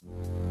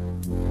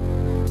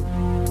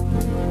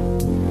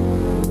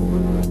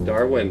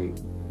Darwin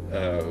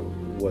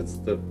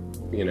was the,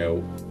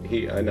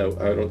 I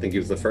don't think he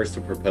was the first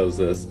to propose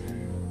this,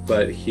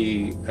 but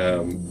he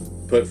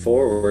put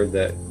forward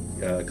that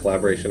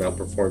collaboration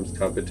outperforms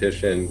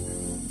competition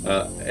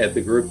at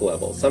the group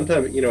level.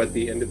 Sometimes, at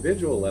the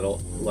individual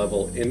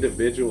level,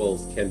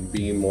 individuals can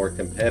be more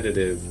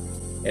competitive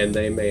and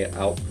they may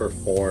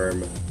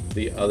outperform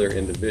the other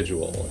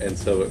individual. And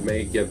so it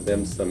may give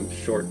them some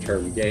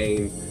short-term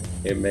gain.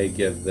 It may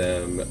give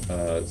them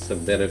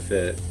some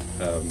benefit.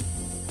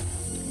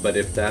 But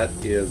if that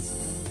is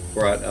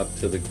brought up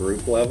to the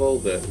group level,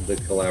 the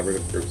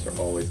collaborative groups are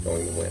always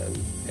going to win.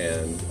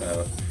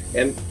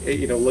 And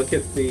look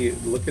at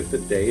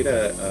the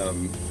data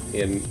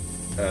in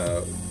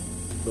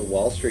the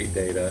Wall Street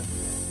data,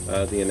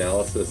 the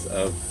analysis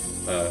of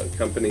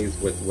companies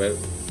with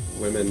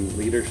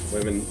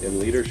women in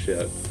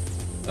leadership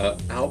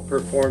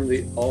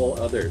outperform all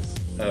others,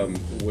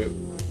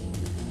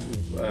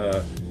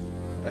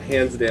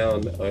 hands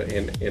down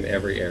in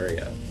every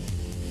area.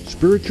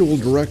 Spiritual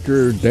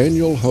Director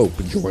Daniel Hope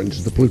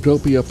joins the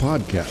Plutopia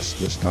podcast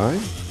this time.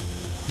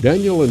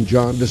 Daniel and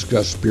John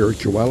discuss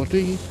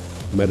spirituality,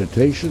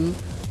 meditation,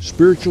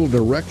 spiritual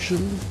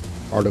direction,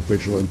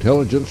 artificial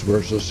intelligence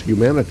versus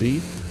humanity,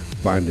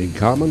 finding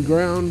common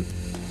ground,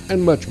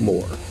 and much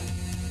more.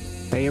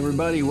 Hey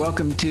everybody,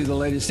 welcome to the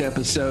latest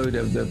episode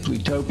of the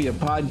Plutopia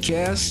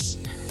podcast.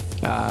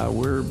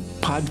 We're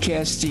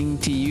podcasting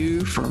to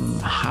you from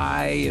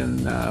high in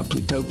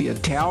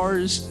Plutopia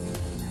Towers,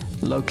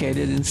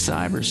 located in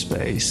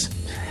cyberspace.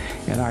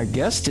 And our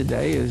guest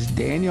today is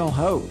Daniel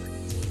Hope.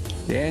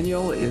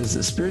 Daniel is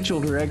a spiritual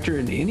director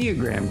and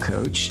Enneagram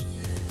coach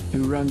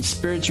who runs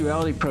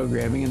spirituality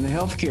programming in the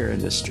healthcare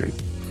industry.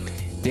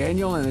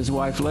 Daniel and his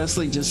wife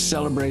Leslie just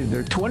celebrated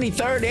their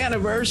 23rd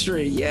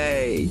anniversary.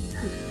 Yay!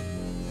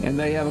 And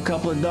they have a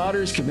couple of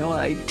daughters,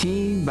 Camilla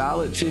 18,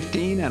 Violet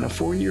 15, and a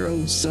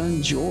 4-year-old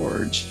son,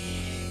 George.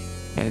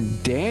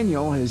 And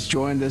Daniel has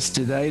joined us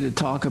today to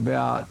talk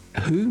about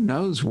who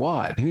knows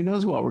what. Who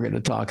knows what we're going to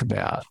talk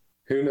about?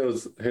 Who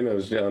knows,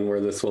 John,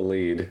 where this will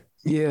lead?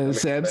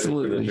 Yes,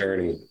 absolutely. For the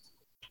journey.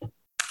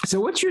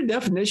 So what's your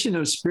definition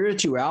of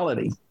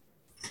spirituality?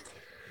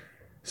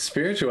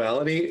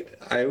 Spirituality,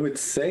 I would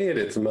say at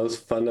its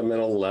most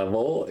fundamental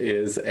level,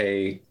 is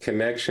a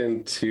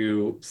connection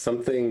to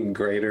something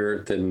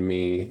greater than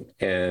me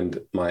and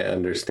my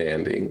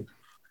understanding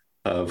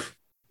of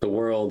the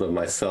world, of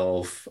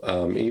myself,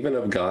 even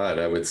of God.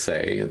 I would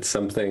say it's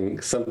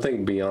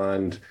something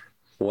beyond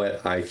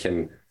what I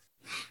can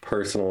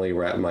personally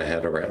wrap my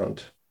head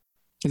around.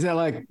 Is that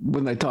like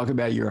when they talk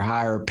about your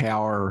higher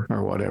power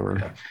or whatever?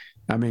 Yeah.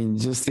 I mean,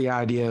 just the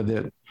idea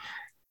that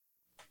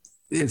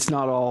it's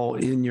not all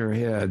in your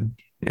head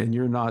and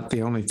you're not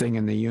the only thing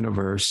in the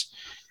universe.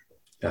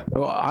 Yeah.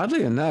 Well,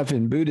 oddly enough,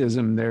 in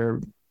Buddhism, there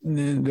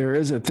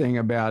is a thing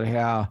about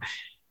how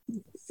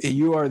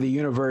you are the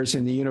universe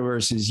and the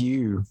universe is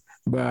you.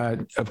 But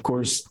of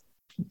course,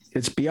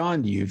 it's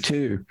beyond you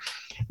too.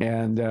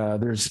 And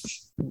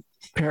there's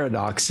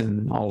paradox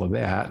in all of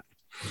that.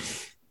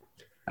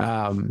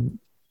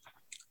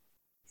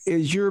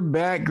 Is your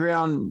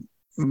background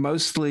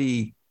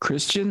mostly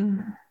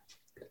Christian?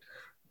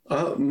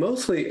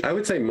 Mostly, I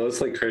would say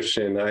mostly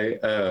Christian.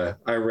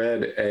 I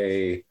read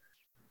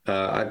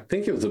I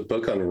think it was a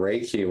book on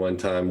Reiki one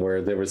time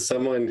where there was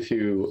someone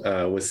who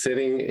was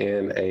sitting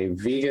in a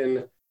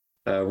vegan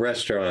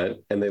restaurant,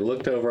 and they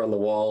looked over on the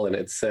wall and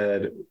it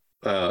said,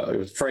 it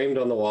was framed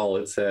on the wall,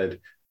 it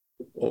said,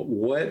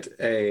 "What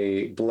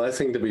a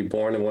blessing to be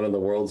born in one of the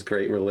world's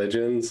great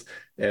religions,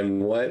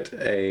 and what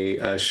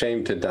a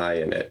shame to die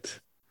in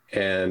it."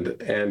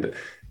 And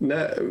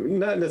not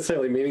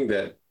necessarily meaning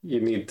that you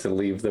need to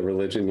leave the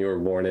religion you were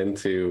born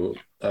into,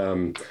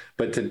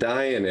 but to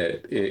die in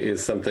it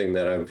is something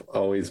that I've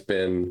always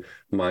been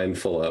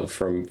mindful of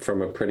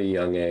from a pretty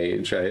young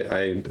age.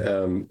 I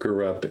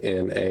grew up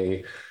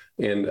in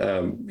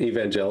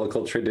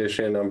evangelical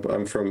tradition.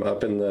 I'm from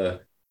up in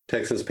the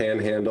Texas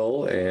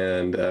Panhandle,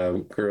 and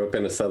grew up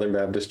in a Southern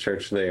Baptist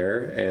church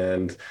there,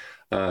 and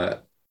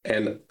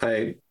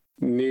I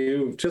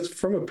knew just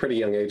from a pretty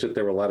young age that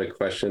there were a lot of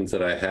questions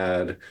that I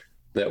had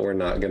that were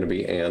not going to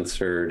be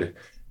answered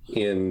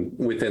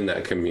within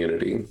that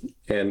community.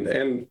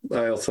 And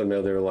I also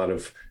know there are a lot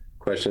of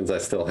questions I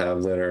still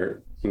have that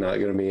are not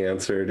going to be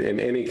answered in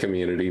any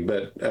community,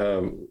 but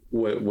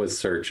was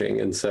searching.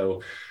 And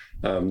so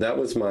that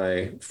was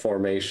my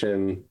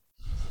formation,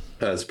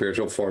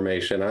 spiritual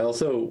formation. I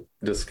also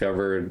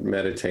discovered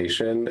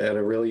meditation at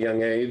a really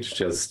young age,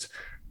 just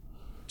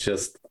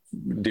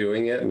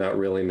doing it, not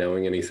really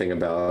knowing anything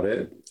about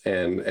it.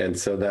 And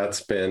so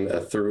that's been a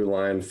through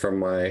line from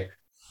my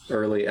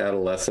early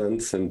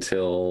adolescence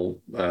until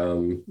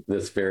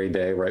this very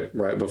day,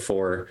 right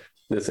before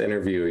this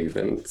interview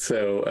even.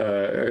 So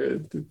a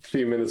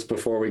few minutes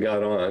before we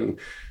got on.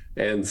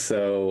 And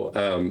so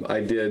I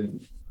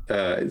did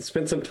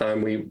spend some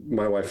time.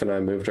 My wife and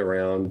I moved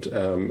around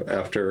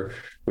after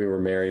we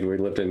were married. We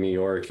lived in New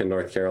York and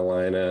North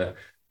Carolina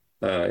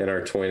in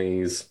our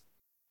 20s.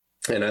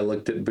 and I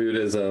looked at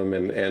Buddhism,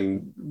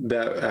 and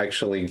that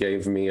actually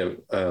gave me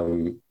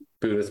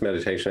Buddhist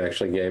meditation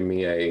actually gave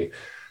me a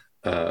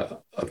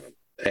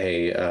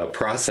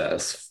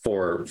process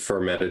for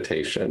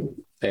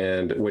meditation,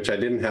 and which I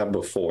didn't have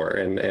before,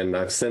 and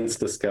I've since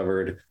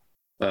discovered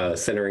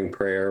centering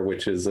prayer,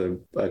 which is a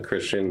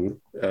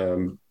Christian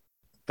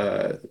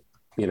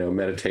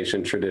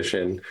meditation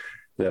tradition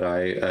that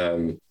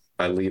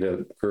I lead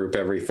a group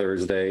every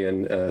Thursday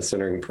in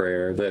centering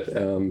prayer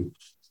that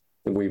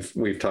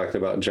we've talked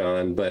about,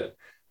 John, but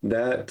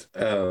that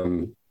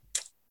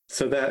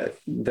so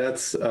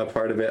that's a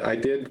part of it. I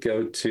did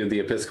go to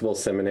the Episcopal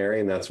Seminary,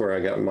 and that's where I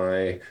got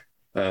my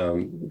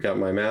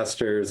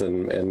master's,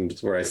 and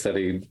where I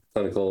studied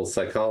clinical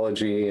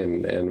psychology,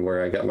 and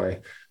where I got my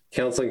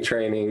counseling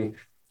training.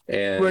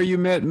 And where you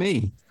met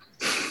me.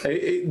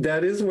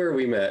 That is where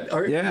we met.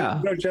 Yeah.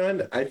 You know,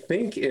 John, I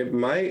think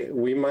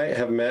we might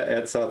have met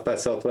at South by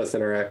Southwest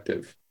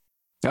Interactive.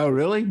 Oh,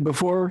 really?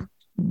 Before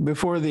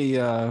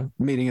the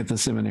meeting at the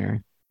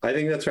seminary? I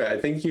think that's right. I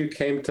think you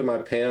came to my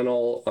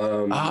panel.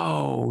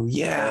 Oh,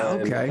 yeah.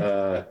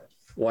 Okay.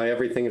 Why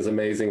everything is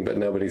amazing, but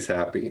nobody's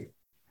happy.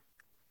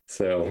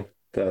 So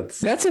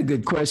that's a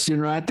good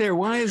question right there.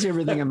 Why is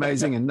everything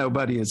amazing and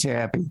nobody is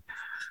happy?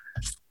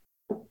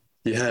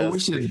 Yeah, well,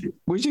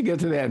 we should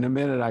get to that in a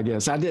minute, I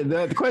guess.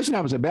 The question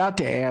I was about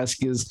to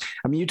ask is,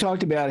 I mean, you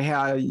talked about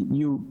how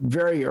you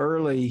very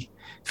early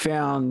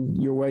found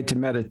your way to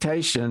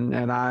meditation,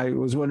 and I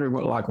was wondering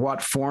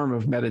what form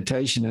of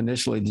meditation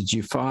initially did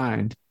you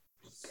find?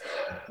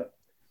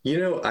 You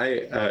know,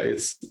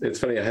 it's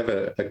funny. I have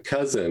a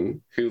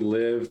cousin who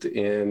lived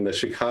in the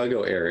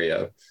Chicago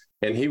area,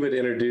 and he would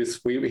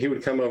he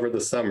would come over the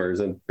summers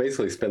and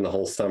basically spend the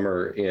whole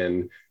summer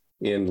in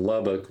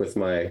Lubbock with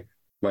my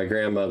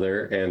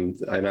grandmother, and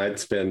I'd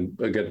spend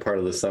a good part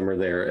of the summer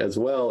there as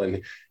well.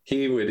 And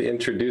he would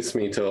introduce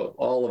me to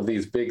all of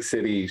these big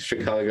city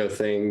Chicago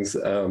things.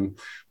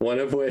 One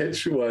of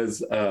which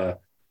was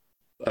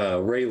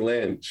Ray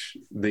Lynch,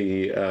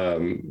 the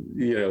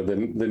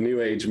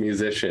new age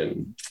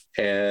musician.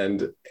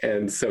 And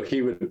so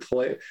he would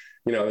play,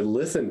 I would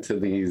listen to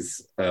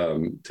these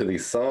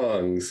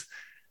songs.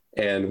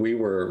 And we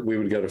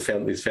would go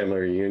to these family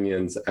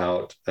reunions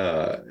out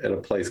at a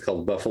place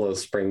called Buffalo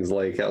Springs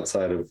Lake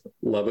outside of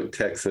Lubbock,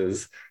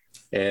 Texas.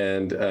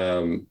 And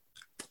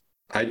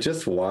I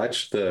just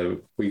watched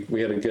we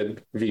had a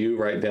good view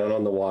right down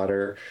on the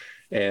water.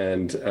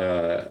 And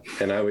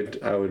I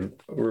would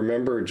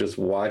remember just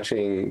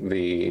watching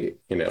the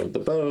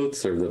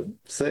boats or the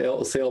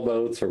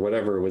sailboats or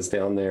whatever was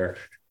down there.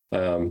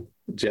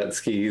 Jet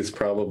skis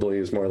probably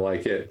is more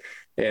like it.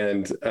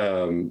 And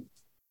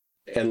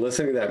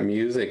listening to that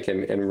music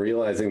and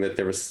realizing that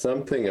there was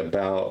something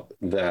about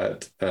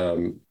that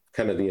kind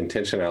of the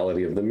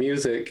intentionality of the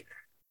music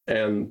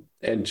and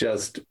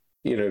just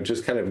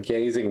kind of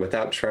gazing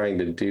without trying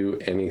to do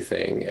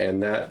anything.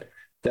 And that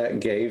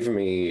gave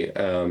me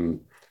a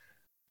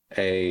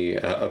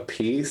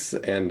peace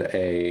and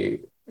a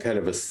kind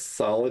of a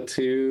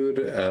solitude,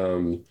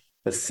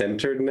 a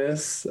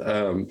centeredness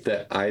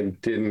that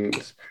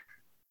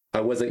I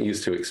wasn't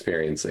used to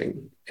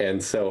experiencing.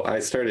 And so I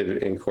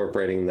started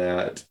incorporating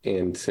that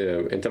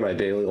into my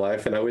daily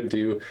life. And I would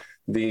do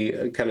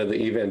the kind of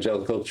the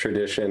evangelical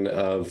tradition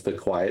of the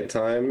quiet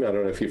time. I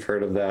don't know if you've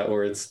heard of that,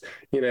 where it's,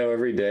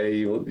 every day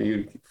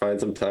you find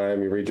some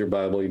time, you read your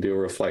Bible, you do a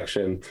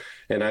reflection.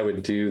 And I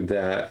would do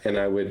that, and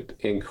I would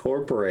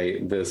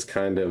incorporate this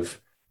kind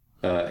of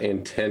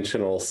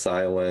intentional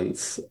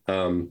silence,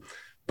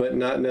 but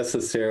not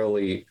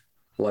necessarily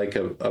like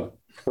a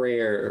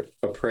prayer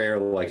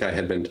like I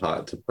had been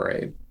taught to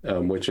pray,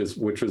 which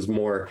was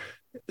more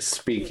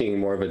speaking,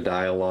 more of a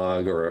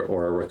dialogue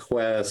or a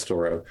request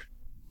or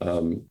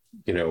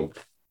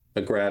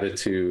a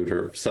gratitude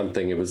or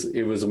something. It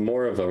was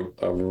more of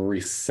a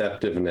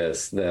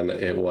receptiveness than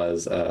it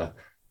was a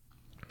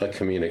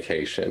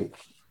communication.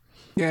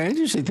 Yeah,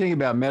 interesting thing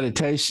about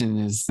meditation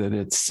is that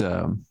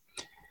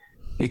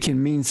it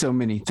can mean so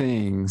many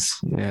things,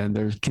 and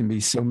there can be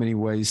so many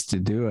ways to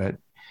do it.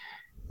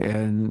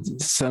 And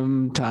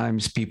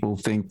sometimes people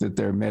think that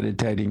they're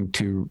meditating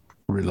to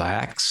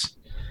relax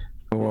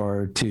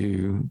or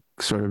to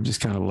sort of just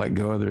kind of let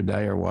go of their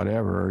day or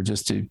whatever, or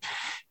just to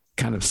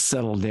kind of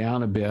settle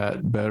down a bit.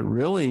 But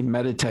really,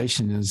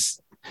 meditation is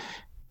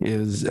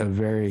a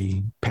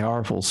very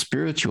powerful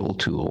spiritual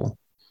tool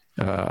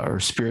or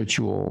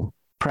spiritual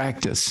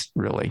practice,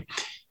 really.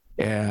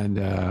 And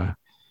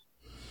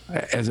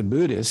as a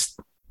Buddhist,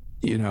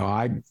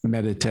 I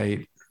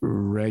meditate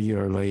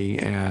regularly,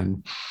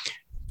 and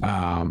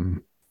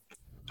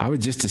I was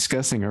just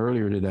discussing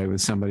earlier today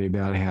with somebody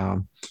about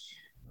how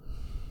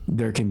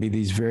there can be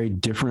these very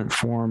different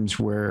forms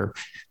where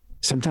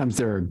sometimes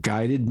there are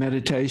guided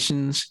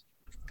meditations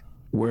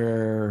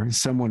where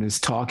someone is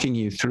talking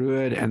you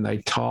through it, and they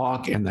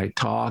talk and they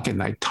talk and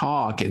they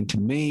talk. And to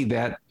me,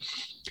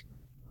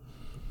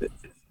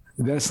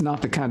 that's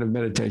not the kind of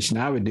meditation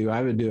I would do.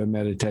 I would do a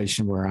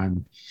meditation where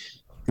I'm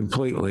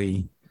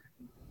completely,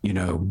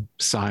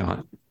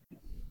 silent.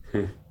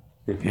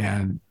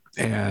 And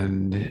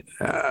and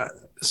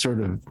sort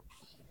of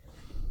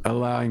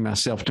allowing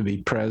myself to be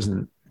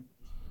present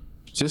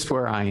just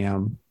where I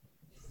am.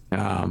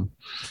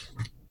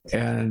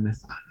 And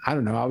I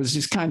don't know, I was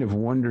just kind of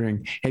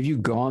wondering, have you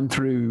gone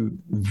through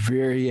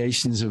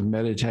variations of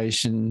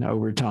meditation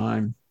over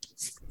time?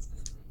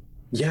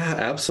 Yeah,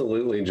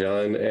 absolutely,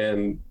 John.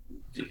 And,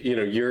 you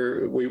know,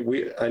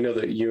 I know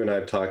that you and I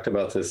have talked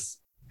about this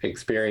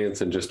experience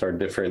and just our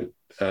different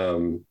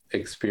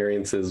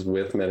experiences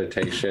with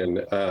meditation.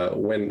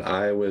 When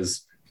I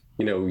was,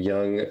 you know,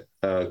 young,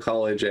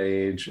 college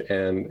age,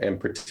 and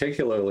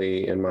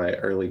particularly in my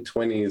early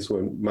 20s,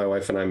 when my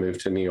wife and I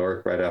moved to New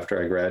York right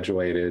after I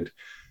graduated,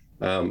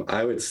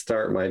 I would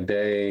start my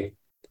day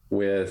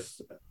with,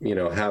 you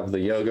know, have the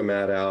yoga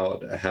mat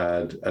out,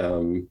 had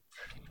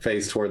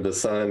face toward the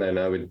sun, and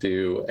I would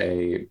do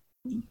a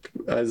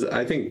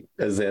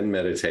Zen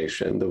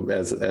meditation,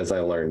 as I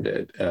learned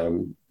it,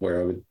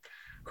 where I would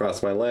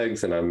cross my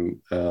legs and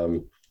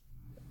I'm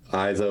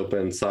eyes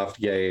open, soft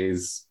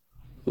gaze,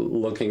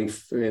 looking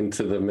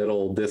into the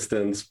middle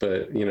distance,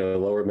 but, you know,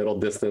 lower middle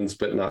distance,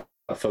 but not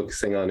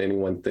focusing on any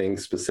one thing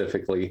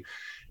specifically.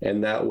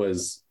 And that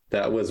was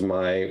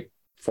my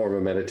form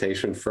of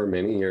meditation for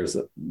many years,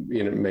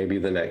 you know, maybe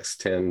the next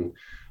 10,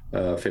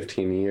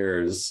 15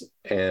 years.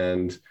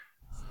 And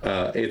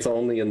it's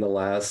only in the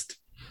last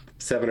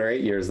 7 or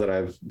 8 years that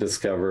I've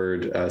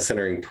discovered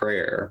centering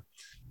prayer,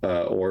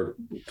 or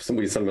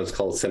we sometimes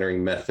call it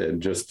centering method,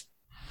 just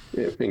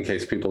in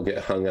case people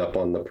get hung up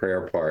on the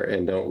prayer part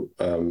and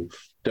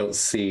don't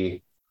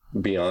see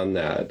beyond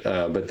that.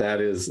 But that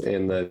is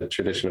in the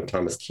tradition of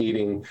Thomas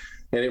Keating,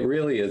 and it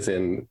really is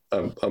in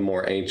a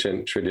more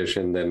ancient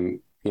tradition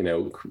than, you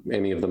know,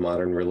 any of the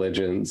modern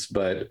religions.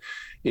 But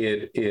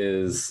it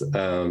is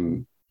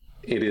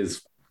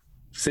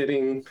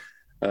sitting.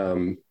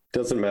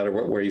 Doesn't matter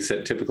where you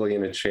sit, typically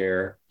in a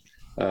chair.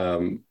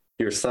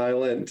 You're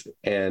silent,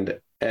 and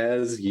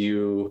as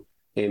you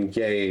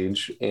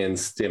engage in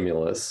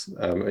stimulus,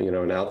 you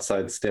know, an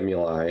outside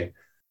stimuli,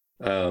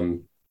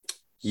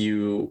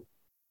 you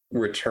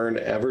return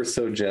ever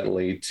so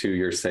gently to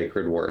your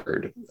sacred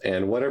word.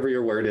 And whatever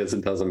your word is,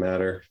 it doesn't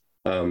matter.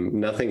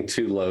 Nothing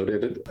too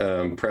loaded,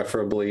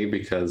 preferably,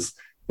 because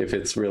if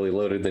it's really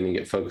loaded, then you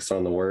get focused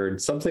on the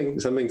word. Something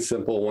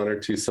simple, 1 or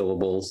 2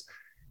 syllables.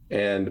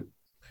 And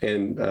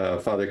in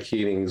Father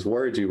Keating's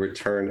words, you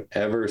return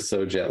ever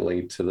so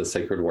gently to the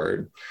sacred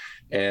word.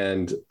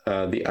 And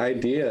the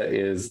idea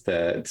is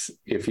that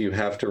if you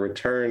have to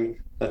return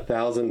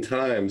 1,000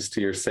 times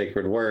to your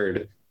sacred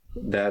word,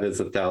 that is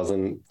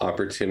 1,000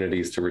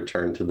 opportunities to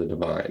return to the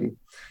divine.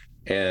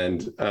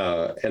 And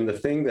the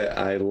thing that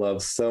I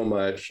love so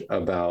much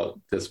about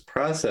this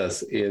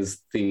process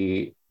is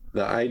the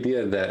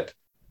idea that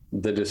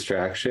the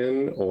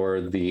distraction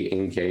or the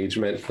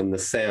engagement in the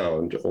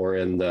sound or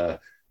in the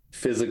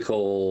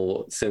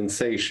physical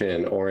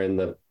sensation or in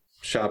the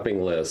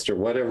shopping list or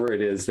whatever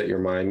it is that your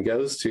mind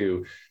goes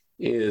to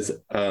is,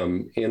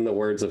 in the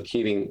words of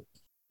Keating,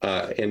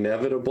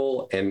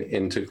 inevitable and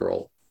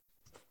integral.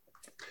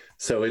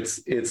 So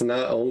it's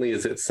not only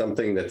is it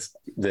something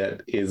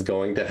that is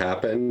going to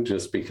happen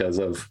just because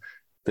of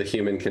the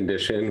human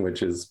condition,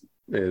 which is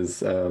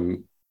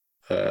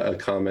a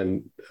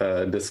common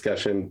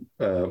discussion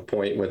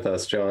point with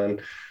us, John,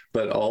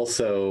 but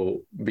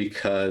also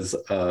because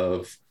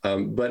of,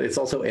 but it's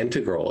also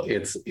integral.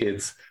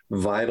 It's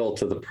vital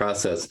to the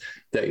process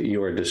that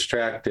you are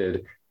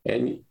distracted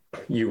and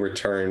you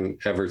return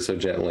ever so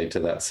gently to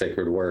that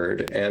sacred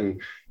word.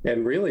 And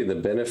really the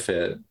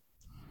benefit,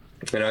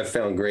 and I've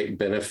found great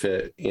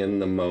benefit in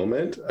the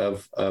moment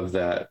of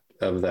that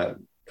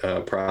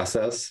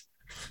process,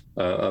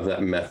 of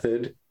that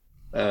method.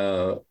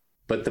 But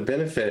the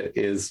benefit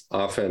is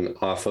often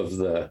off of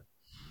the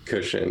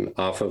cushion,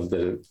 off of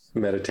the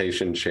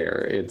meditation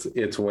chair.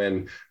 It's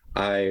when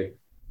I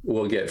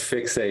will get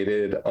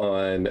fixated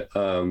on,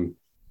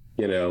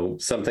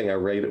 something I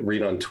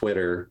read on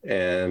Twitter,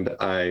 and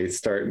I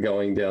start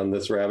going down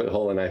this rabbit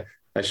hole, and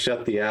I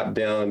shut the app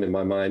down and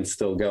my mind's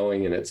still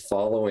going and it's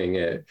following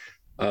it.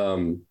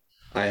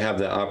 I have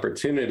the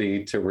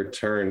opportunity to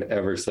return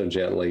ever so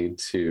gently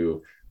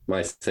to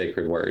my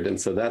sacred word. And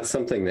so that's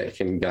something that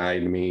can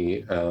guide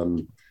me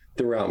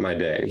throughout my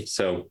day.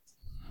 So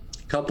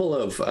a couple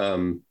of,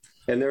 and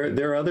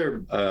there are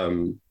other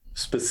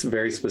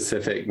very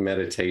specific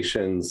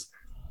meditations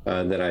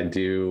that I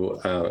do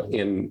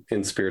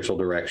in spiritual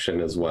direction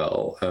as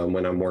well.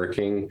 When I'm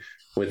working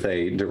with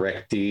a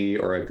directee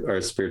or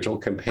a spiritual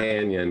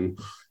companion,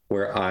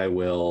 where I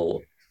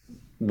will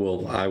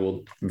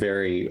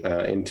very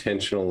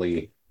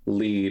intentionally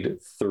lead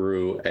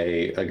through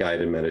a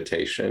guided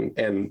meditation.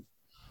 And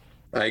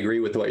I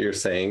agree with what you're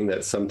saying,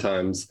 that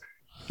sometimes,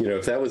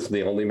 if that was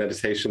the only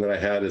meditation that I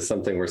had, is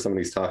something where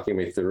somebody's talking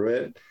me through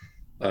it,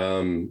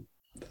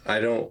 I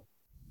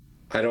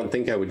don't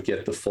think I would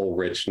get the full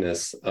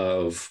richness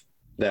of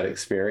that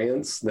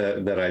experience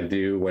that I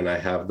do when I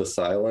have the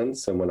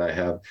silence and when I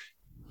have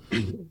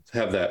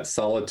that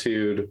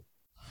solitude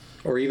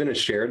or even a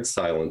shared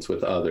silence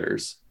with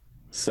others.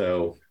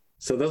 So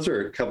So those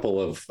are a couple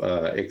of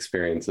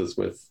experiences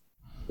with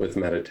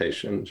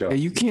meditation, John.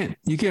 You can't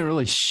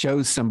really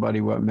show somebody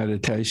what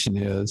meditation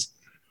is,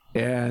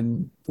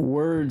 and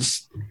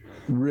words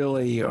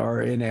really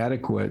are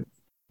inadequate,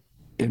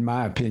 in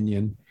my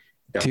opinion,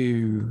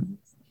 to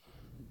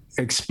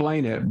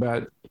explain it.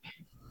 But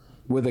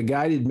with a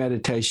guided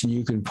meditation,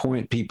 you can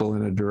point people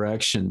in a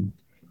direction.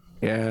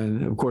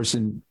 And of course,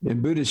 in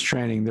Buddhist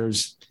training,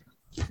 there's,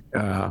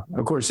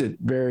 of course, it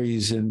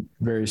varies in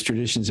various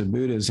traditions of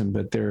Buddhism,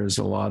 but there's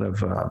a lot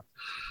of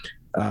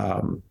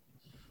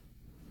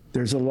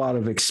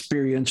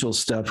experiential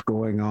stuff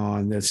going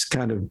on that's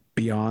kind of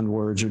beyond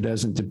words or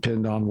doesn't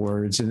depend on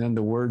words. And then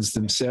the words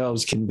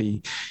themselves can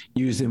be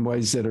used in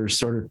ways that are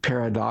sort of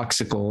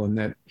paradoxical and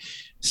that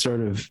sort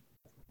of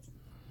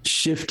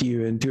shift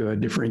you into a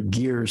different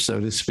gear, so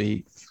to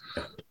speak.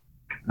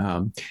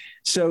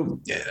 So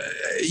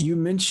you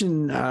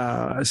mentioned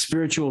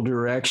spiritual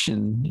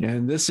direction,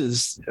 and this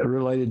is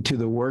related to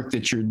the work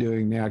that you're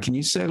doing now. Can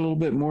you say a little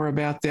bit more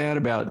about that,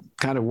 about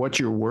kind of what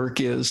your work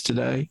is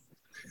today?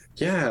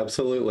 Yeah,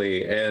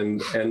 absolutely.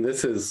 And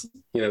this is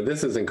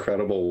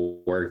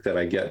incredible work that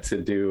I get to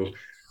do.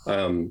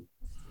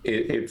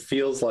 It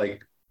feels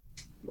like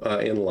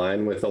in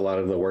line with a lot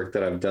of the work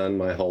that I've done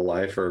my whole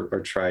life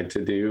or tried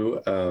to do.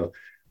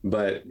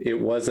 But it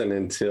wasn't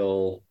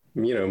until,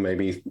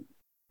 maybe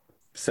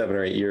 7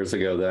 or 8 years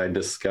ago that I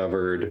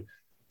discovered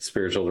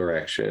spiritual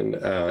direction.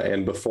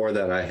 And before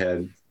that, I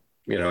had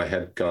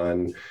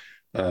gone,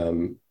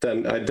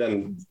 I'd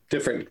done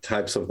different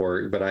types of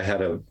work, but I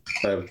had a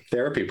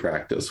therapy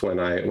practice when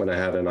I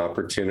had an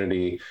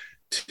opportunity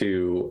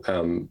to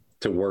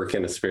work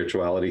in a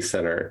spirituality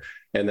center.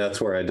 And that's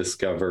where I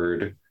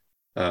discovered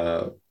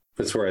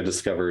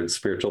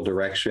spiritual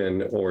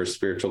direction or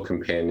spiritual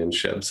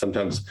companionship.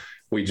 Sometimes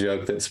we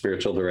joke that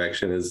spiritual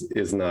direction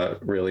is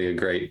not really a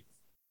great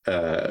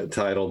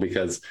title,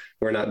 because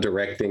we're not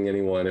directing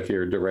anyone. If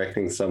you're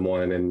directing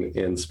someone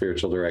in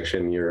spiritual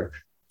direction, you're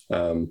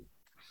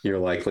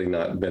likely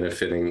not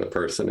benefiting the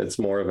person. It's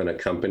more of an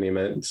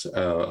accompaniment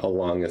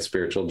along a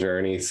spiritual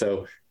journey.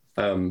 So,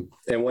 and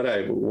what I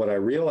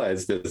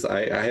realized is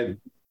I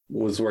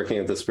was working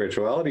at the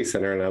Spirituality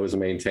Center, and I was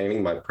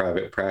maintaining my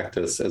private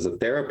practice as a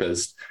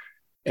therapist.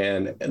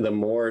 And the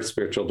more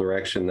spiritual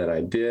direction that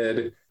I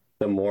did,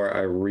 the more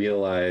I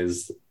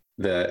realized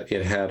that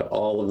it had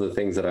all of the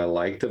things that I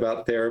liked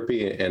about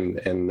therapy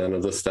and none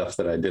of the stuff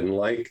that I didn't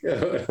like.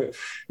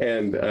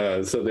 And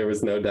so there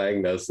was no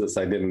diagnosis.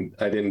 I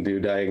didn't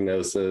do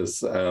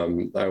diagnosis.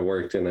 I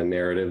worked in a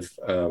narrative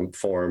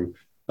form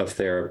of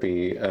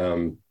therapy.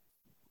 And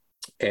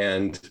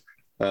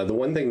the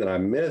one thing that I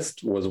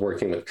missed was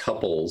working with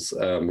couples,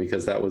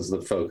 because that was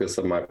the focus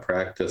of my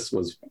practice,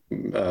 was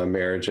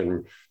marriage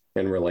and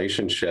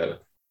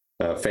relationship,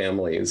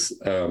 families.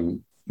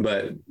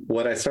 But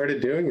what I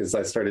started doing is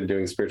I started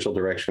doing spiritual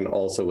direction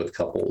also with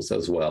couples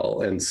as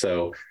well. And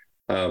so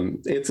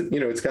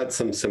it's got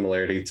some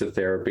similarity to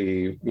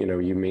therapy.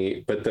 You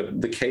meet, but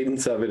the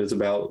cadence of it is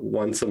about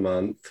once a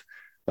month.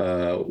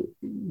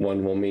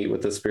 One will meet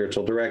with a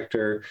spiritual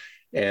director,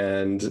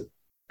 and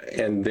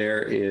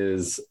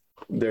it's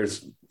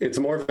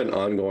more of an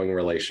ongoing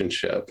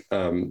relationship.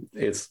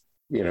 It's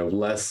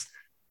less,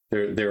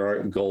 there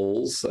aren't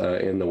goals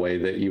in the way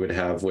that you would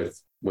have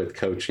with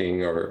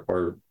coaching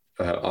or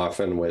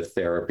often with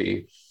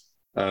therapy.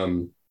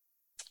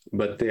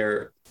 But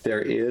there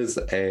is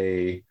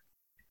a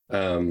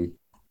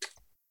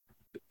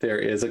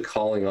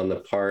calling on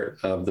the part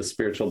of the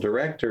spiritual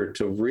director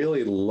to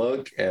really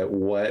look at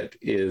what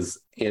is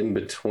in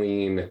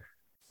between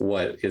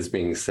what is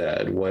being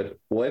said, what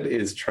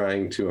is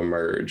trying to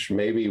emerge,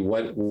 maybe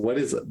what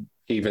is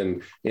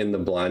even in the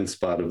blind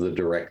spot of the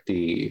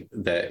directee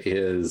that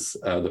is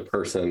the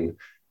person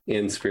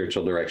in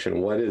spiritual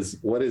direction. What is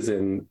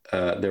in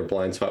their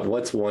blind spot?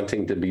 What's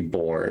wanting to be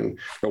born,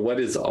 or what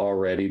is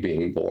already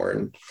being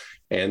born?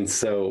 And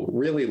so,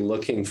 really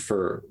looking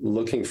for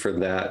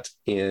that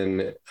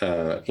in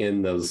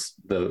those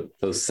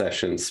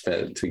sessions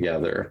spent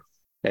together,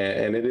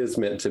 and it is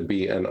meant to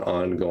be an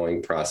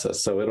ongoing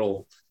process. So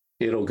it'll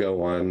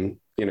go on.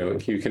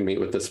 You can meet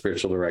with the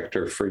spiritual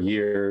director for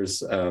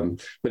years,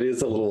 but it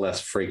is a little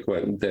less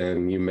frequent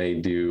than you may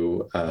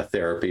do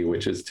therapy,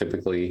 which is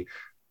typically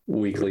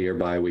weekly or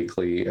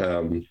biweekly.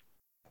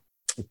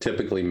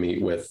 Typically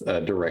meet with a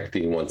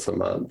directee once a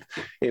month,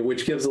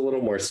 which gives a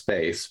little more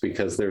space,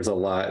 because there's a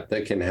lot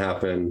that can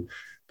happen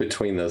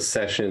between those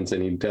sessions,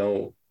 and you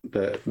don't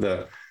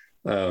the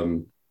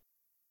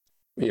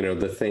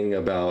thing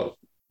about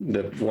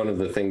one of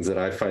the things that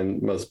I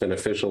find most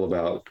beneficial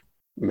about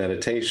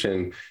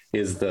meditation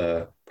is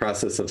the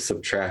process of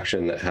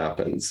subtraction that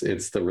happens.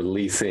 It's the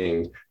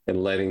releasing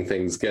and letting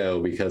things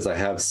go, because I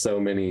have so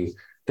many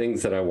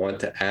things that I want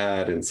to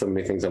add and so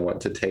many things I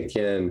want to take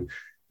in.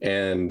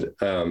 And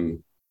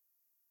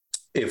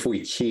if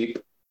we keep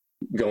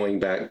going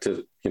back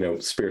to,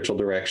 spiritual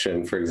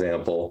direction, for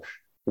example,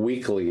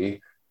 weekly,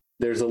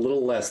 there's a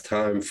little less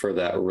time for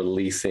that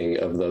releasing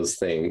of those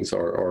things,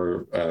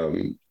 or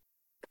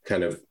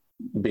kind of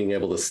being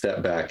able to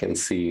step back and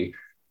see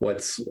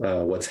what's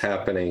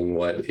happening,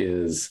 what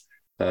is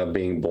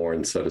being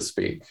born, so to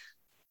speak.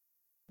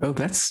 Oh,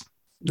 that's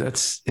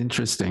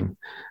interesting.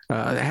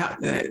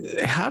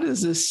 How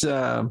does this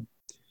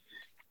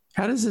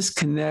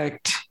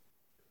connect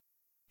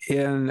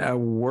in a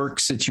work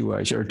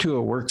situation or to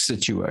a work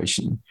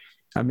situation?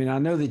 I mean, I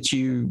know that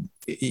you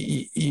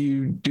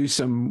do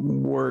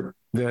some work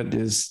that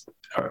is,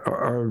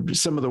 or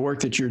some of the work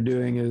that you're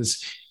doing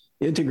is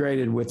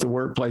integrated with the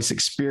workplace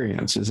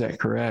experience. Is that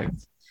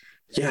correct?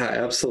 Yeah,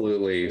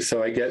 absolutely.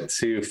 So I get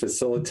to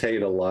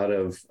facilitate a lot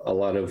of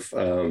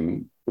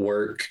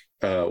work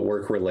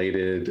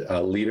related,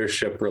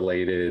 leadership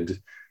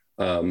related,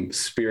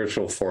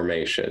 spiritual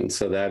formation.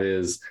 So that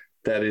is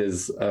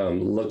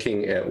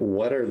looking at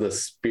what are the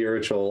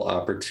spiritual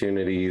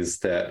opportunities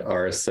that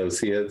our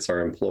associates, our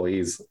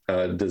employees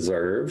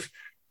deserve.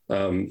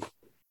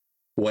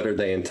 What are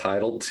they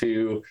entitled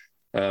to?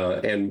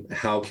 And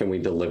how can we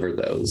deliver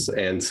those?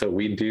 And so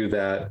we do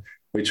that.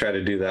 We try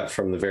to do that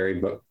from the very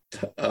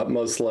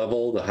utmost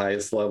level, the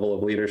highest level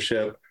of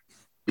leadership,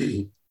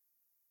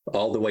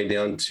 all the way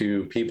down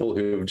to people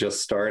who've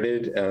just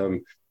started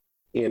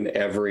in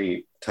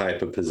every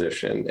type of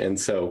position. And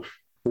so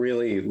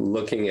really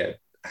looking at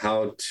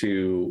how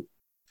to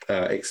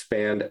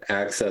expand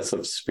access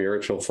of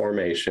spiritual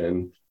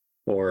formation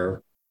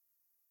or,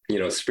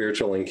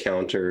 spiritual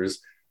encounters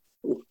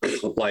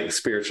like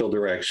spiritual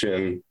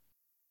direction,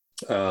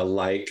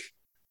 like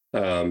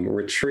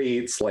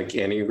retreats, like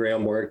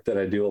Enneagram work that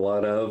I do a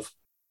lot of.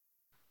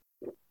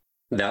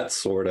 That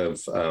sort of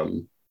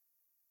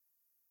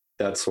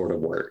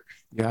work.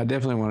 Yeah, I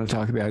definitely want to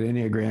talk about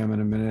Enneagram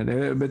in a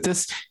minute. But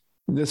this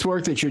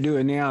work that you're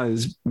doing now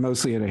is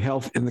mostly in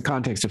the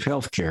context of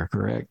healthcare,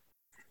 correct?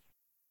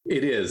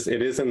 It is.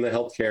 It is in the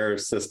healthcare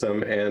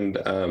system, and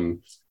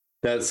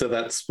that's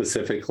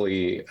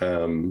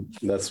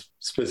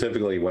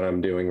specifically what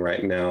I'm doing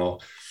right now,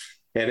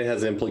 and it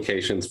has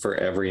implications for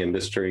every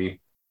industry.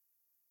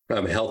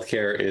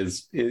 Healthcare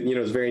is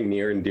very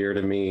near and dear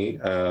to me.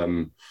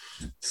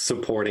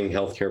 Supporting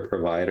healthcare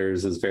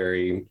providers is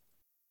very,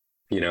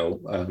 I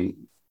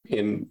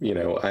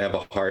have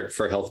a heart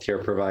for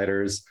healthcare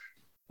providers.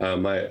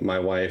 My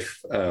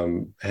wife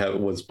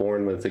was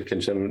born with a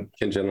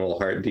congenital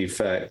heart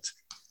defect,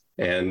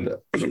 and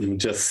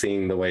just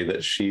seeing the way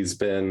that she's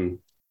been,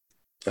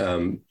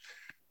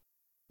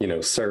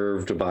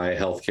 served by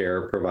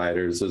healthcare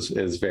providers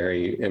is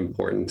very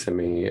important to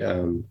me.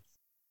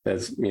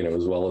 As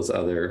well as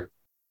other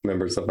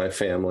members of my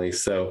family.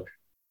 So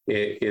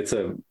it's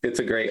a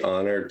great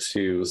honor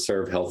to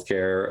serve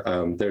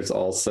healthcare. There's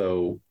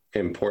also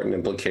important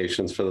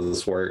implications for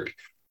this work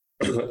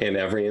in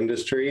every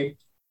industry.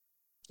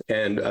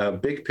 And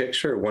big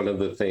picture, one of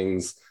the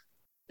things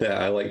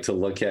that I like to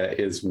look at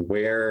is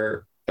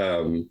where,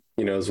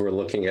 as we're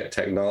looking at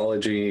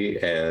technology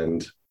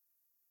and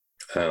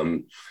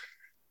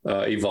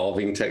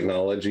evolving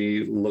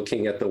technology,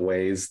 looking at the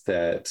ways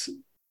that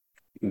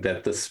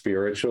the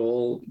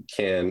spiritual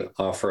can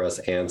offer us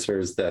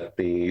answers that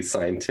the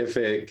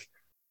scientific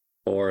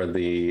or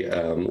the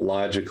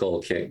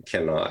logical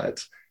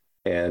cannot.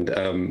 And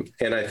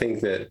I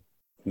think that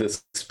the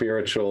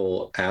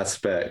spiritual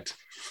aspect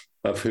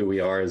of who we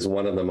are is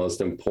one of the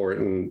most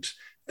important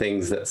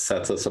things that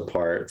sets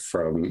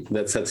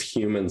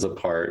humans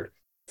apart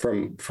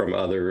from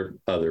other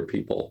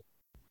people.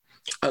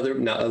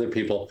 Not other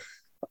people.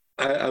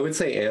 I would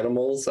say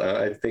animals.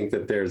 I think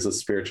that there's a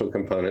spiritual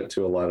component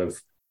to a lot of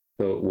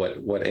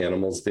what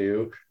animals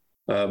do,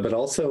 but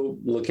also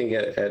looking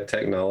at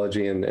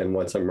technology and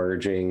what's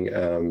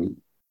emerging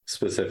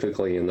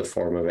specifically in the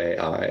form of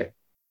AI.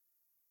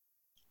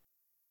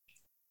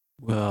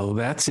 Well,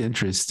 that's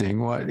interesting.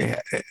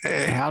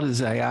 How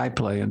does AI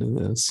play into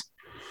this?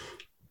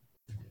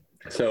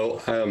 So,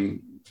 from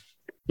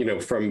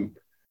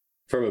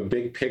a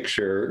big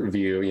picture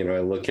view, I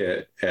look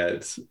at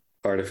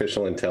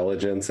artificial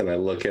intelligence, and I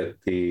look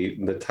at the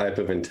type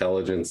of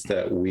intelligence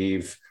that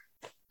we've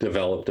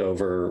developed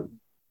over,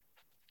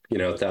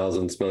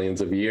 thousands, millions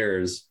of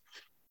years,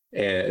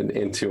 and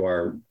into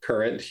our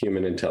current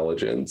human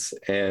intelligence,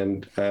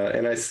 and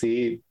I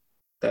see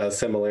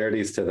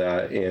similarities to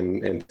that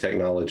in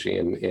technology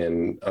and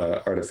in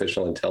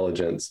artificial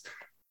intelligence,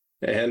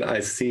 and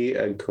I feel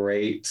a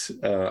great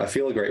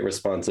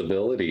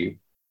responsibility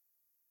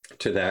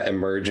to that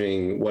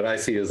what I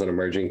see as an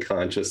emerging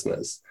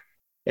consciousness.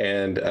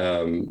 And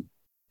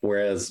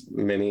whereas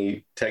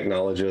many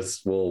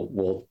technologists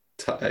will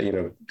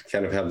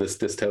kind of have this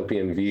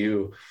dystopian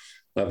view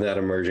of that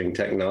emerging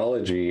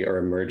technology or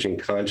emerging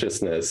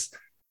consciousness,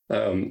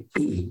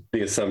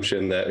 the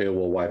assumption that it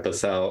will wipe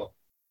us out.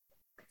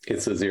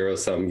 It's a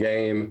zero-sum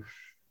game.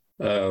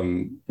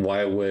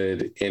 Why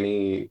would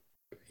any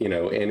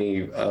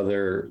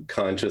other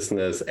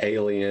consciousness,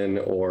 alien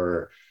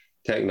or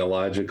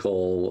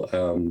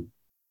technological,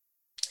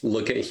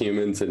 look at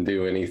humans and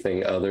do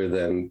anything other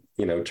than,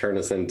 turn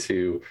us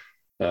into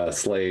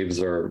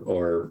slaves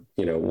or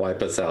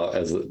wipe us out,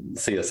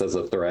 see us as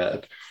a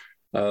threat.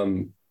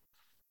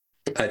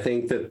 I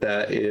think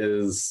that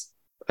is,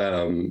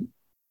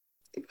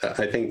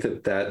 I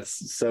think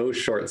that's so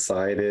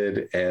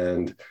short-sighted,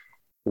 and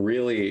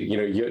really,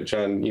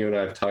 John, you and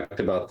I have talked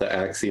about the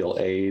axial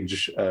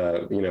age,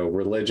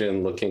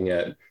 religion looking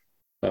at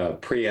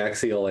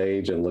pre-axial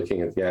age and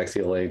looking at the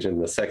axial age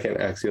and the second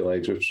axial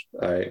age, which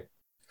I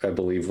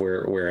believe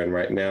we're in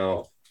right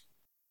now.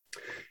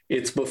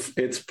 It's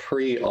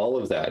pre all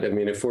of that. I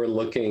mean, if we're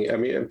looking,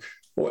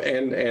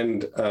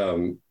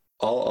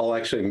 I'll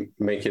actually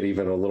make it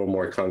even a little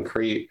more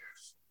concrete.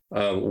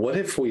 What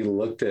if we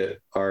looked at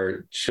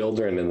our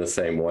children in the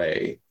same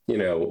way?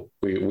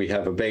 We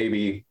have a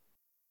baby,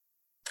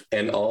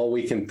 and all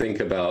we can think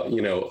about,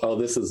 oh,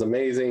 this is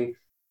amazing.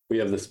 We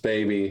have this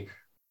baby,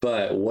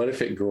 but what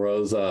if it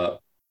grows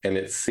up and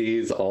it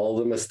sees all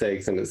the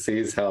mistakes, and it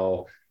sees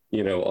how,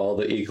 all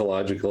the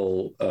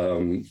ecological,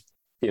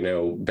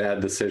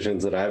 bad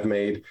decisions that I've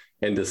made,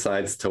 and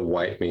decides to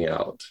wipe me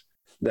out?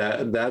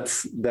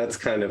 That's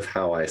kind of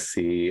how I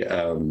see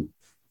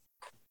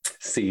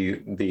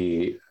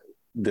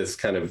this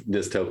kind of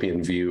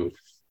dystopian view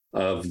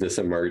of this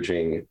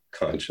emerging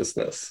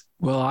consciousness.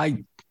 Well,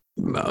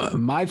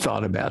 my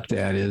thought about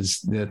that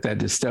is that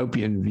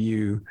dystopian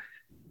view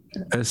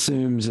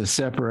assumes a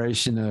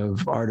separation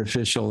of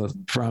artificial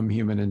from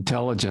human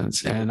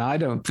intelligence. And I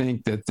don't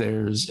think that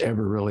there's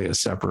ever really a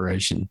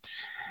separation.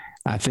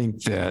 I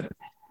think that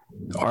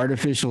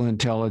artificial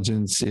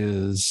intelligence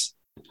is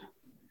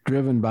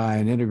driven by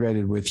and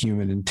integrated with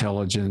human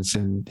intelligence,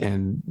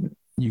 and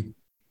you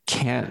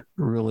can't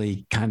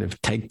really kind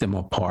of take them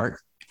apart.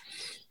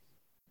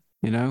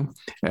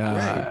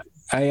 Right.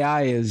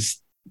 AI is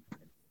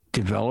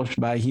developed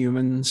by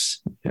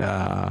humans.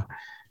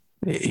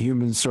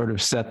 Humans sort of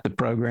set the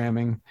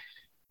programming,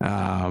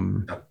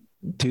 to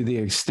the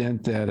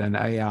extent that an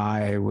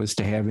AI was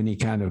to have any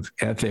kind of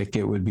ethic,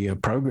 it would be a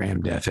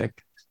programmed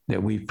ethic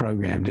that we've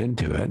programmed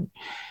into it.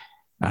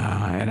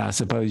 And I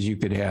suppose you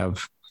could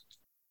have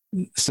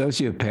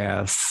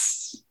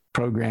sociopaths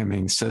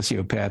programming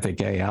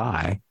sociopathic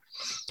AI,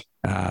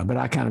 but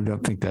I kind of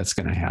don't think that's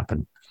going to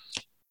happen.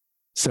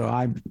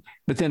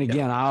 But then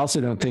again, I also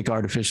don't think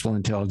artificial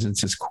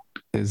intelligence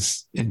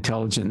is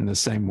intelligent in the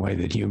same way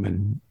that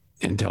human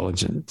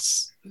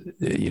intelligence,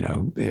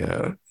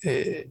 is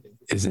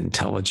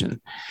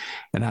intelligent.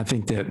 And I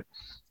think that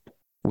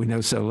we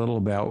know so little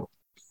about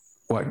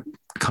what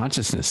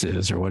consciousness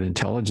is or what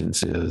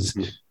intelligence is,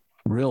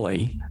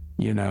 really,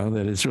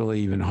 that it's really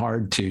even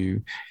hard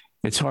to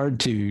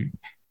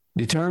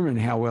determine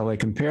how well they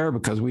compare,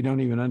 because we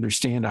don't even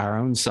understand our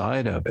own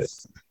side of it.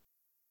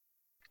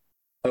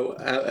 Oh,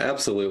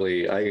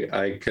 absolutely.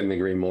 I couldn't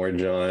agree more,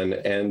 John.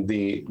 And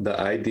the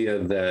idea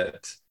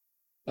that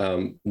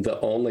the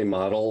only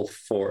model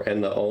for,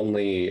 and the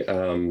only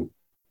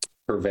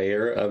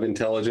purveyor of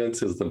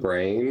intelligence is the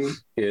brain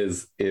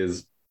is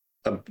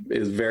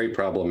very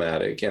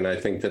problematic. And I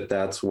think that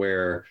that's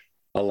where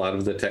a lot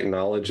of the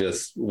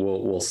technologists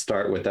will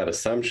start with that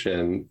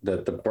assumption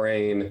that the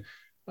brain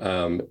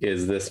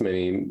is this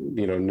many,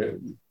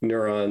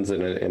 neurons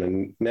in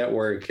a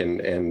network,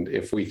 and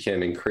if we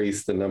can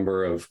increase the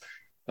number of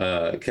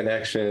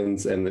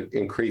connections and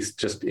increase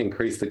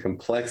the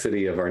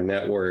complexity of our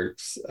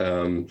networks,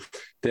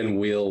 then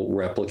we'll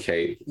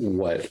replicate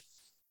what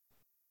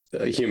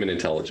human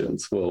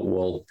intelligence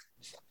will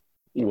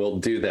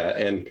do that.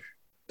 And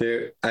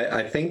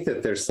I think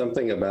that there's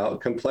something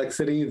about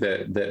complexity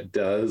that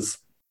does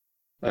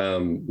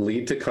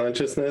lead to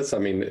consciousness. I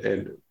mean,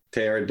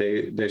 Teilhard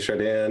de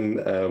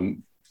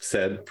Chardin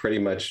said pretty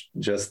much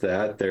just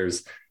that.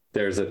 There's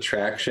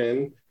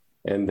attraction,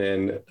 and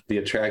then the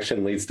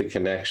attraction leads to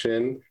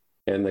connection,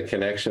 and the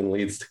connection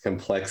leads to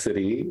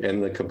complexity,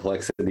 and the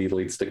complexity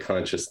leads to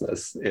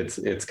consciousness.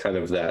 It's kind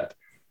of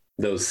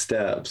those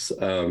steps.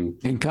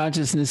 And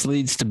consciousness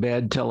leads to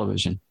bad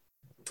television.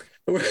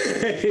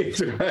 Right.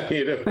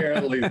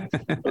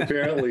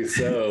 Apparently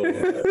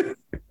so.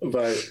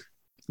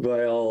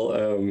 By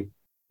all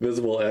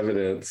visible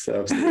evidence,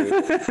 absolutely.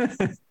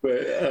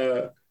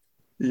 But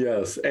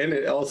yes, and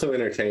it also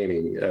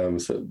entertaining,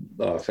 so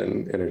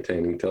often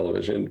entertaining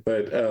television.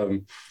 But I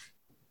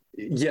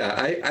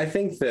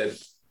think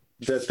that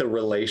the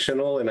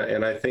relational,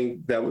 and I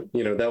think that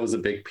that was a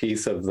big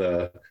piece of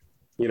the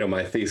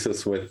my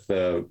thesis with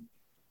the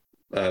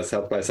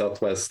South by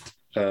Southwest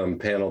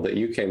panel that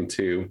you came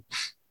to,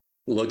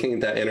 looking at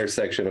that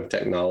intersection of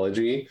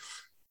technology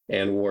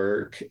and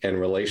work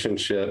and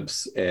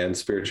relationships and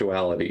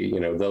spirituality,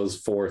 those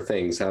four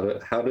things, how do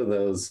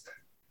those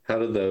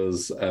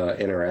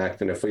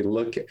interact? And if we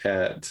look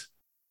at,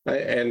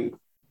 and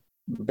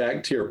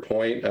back to your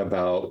point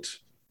about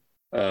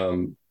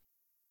the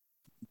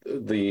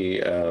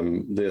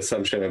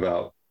assumption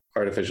about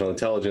artificial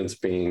intelligence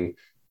being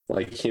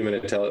like human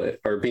intelligence,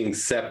 or being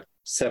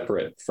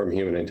separate from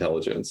human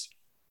intelligence.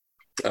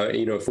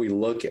 If we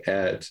look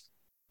at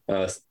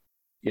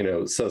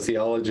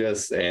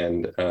sociologists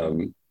and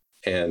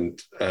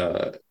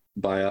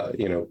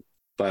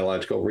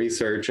biological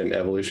research and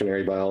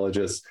evolutionary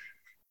biologists,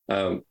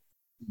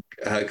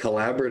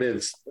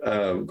 collaborative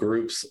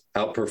groups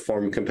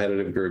outperform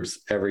competitive groups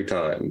every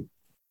time.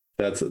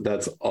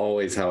 That's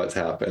always how it's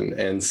happened.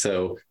 And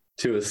so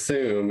to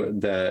assume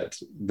that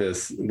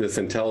this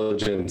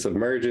intelligence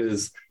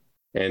emerges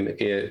and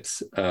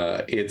it's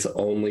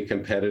only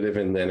competitive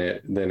and then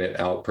it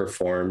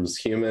outperforms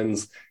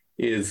humans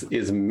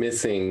is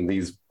missing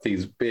these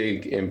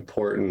big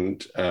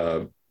important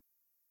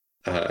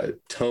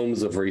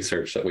tomes of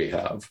research that we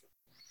have.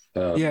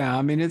 Yeah,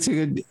 I mean, it's a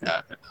good.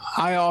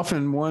 I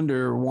often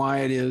wonder why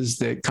it is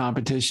that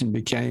competition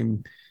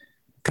became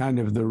kind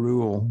of the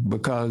rule,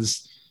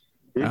 because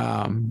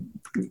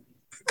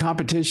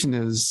competition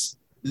is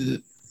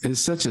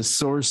such a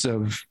source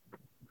of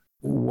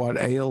what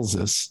ails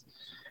us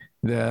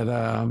that,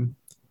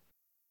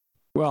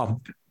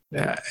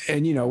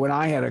 and when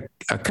I had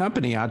a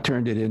company, I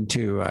turned it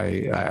into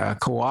a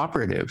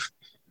cooperative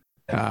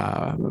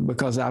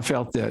because I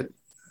felt that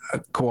a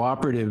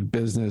cooperative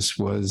business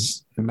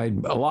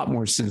made a lot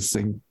more sense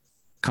than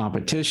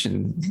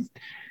competition.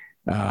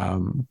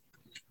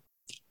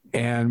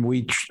 And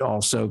we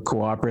also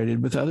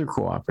cooperated with other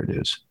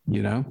cooperatives,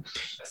 the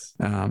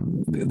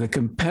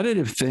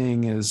competitive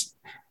thing is,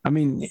 I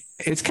mean,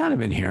 it's kind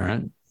of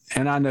inherent.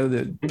 And I know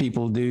that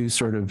people do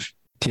sort of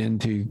tend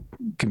to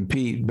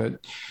compete,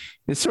 but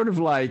it's sort of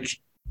like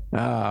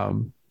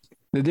the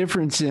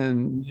difference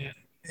in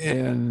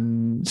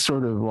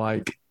sort of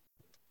like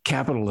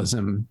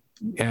capitalism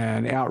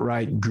and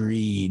outright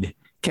greed.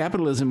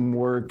 Capitalism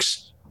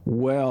works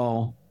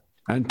well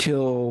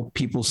until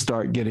people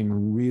start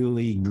getting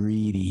really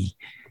greedy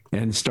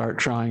and start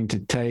trying to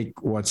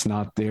take what's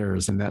not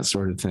theirs and that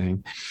sort of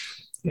thing.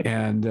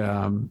 And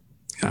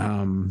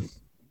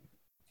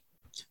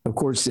of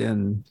course,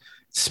 in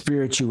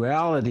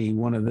spirituality,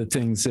 one of the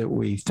things that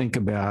we think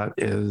about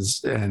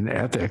is an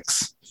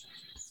ethics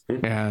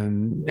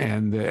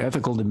and the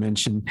ethical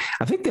dimension.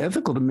 I think the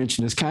ethical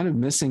dimension is kind of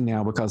missing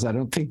now because I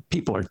don't think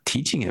people are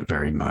teaching it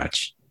very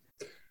much.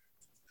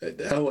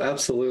 Oh,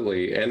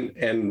 absolutely.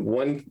 And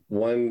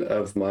one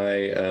of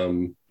my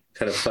kind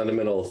of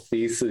fundamental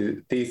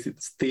theses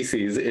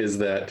is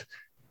that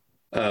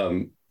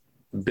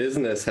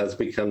business has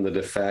become the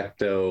de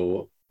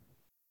facto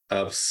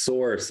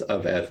source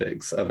of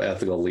ethics, of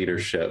ethical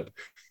leadership,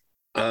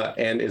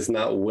 and is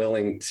not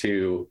willing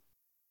to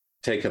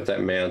take up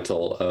that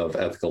mantle of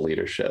ethical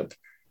leadership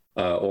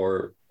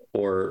or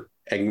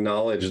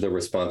acknowledge the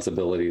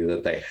responsibility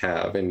that they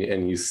have.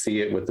 And you see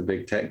it with the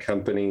big tech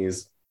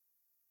companies.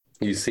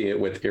 You see it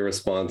with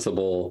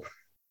irresponsible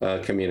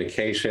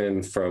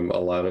communication from a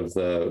lot of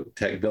the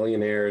tech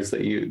billionaires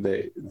that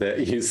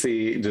you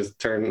see. Just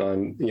turn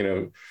on,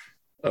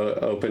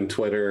 open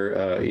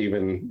Twitter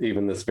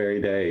even this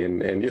very day,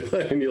 and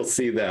you'll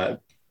see that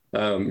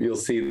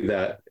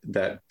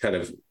that kind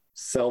of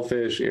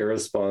selfish,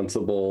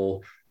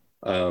 irresponsible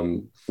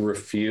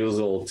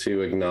refusal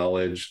to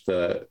acknowledge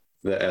the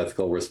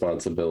ethical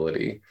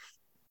responsibility,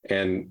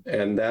 and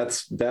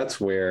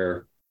that's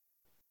where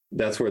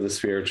the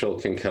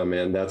spiritual can come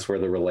in. That's where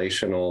the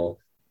relational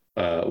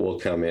will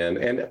come in.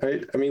 And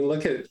I mean,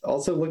 look at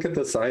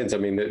the science. I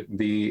mean,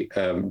 the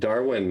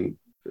Darwin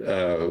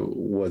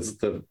was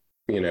I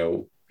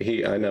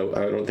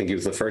don't think he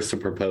was the first to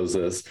propose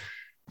this,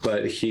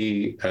 but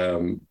he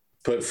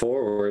put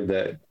forward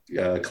that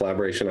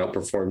collaboration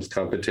outperforms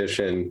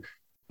competition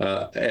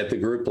at the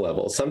group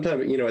level.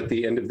 Sometimes, at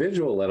the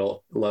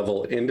individual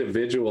level,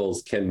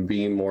 individuals can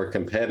be more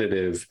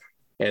competitive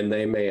and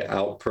they may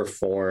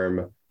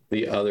outperform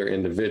the other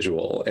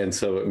individual. And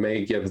so it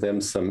may give them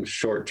some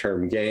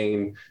short-term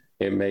gain.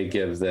 It may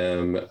give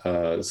them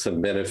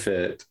some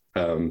benefit.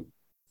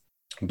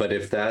 But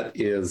if that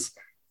is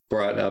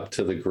brought up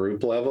to the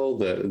group level,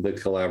 the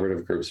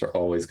collaborative groups are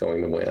always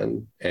going to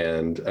win.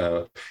 And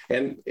look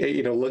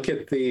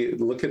at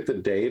the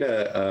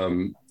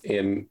data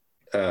in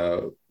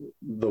the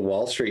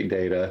Wall Street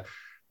data,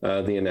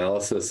 the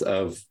analysis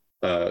of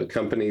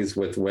companies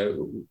with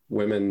women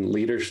in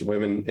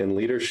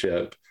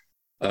leadership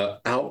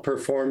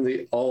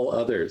outperform all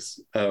others,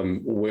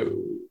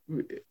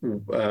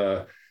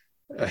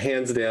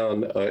 hands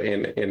down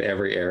in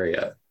every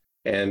area.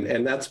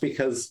 And that's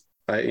because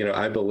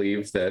I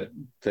believe that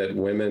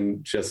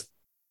women just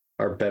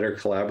are better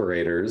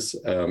collaborators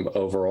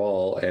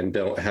overall and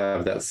don't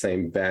have that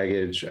same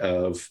baggage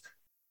of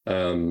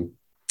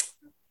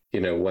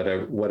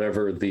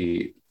whatever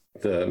the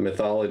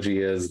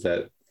mythology is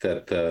that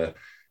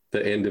the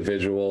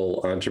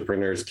individual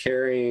entrepreneur is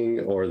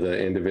carrying, or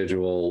the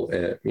individual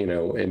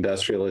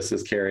industrialist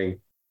is carrying,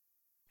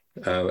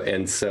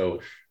 and so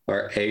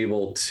are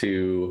able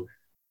to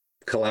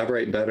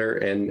collaborate better,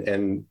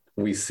 and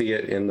we see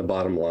it in the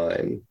bottom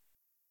line.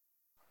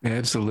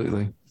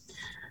 Absolutely.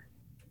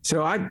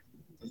 So I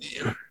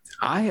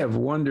have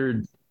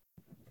wondered,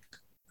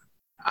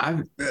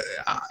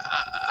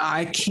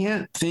 I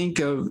can't think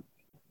of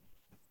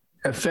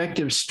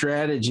effective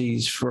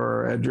strategies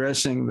for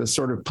addressing the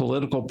sort of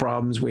political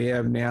problems we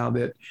have now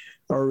that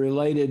are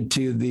related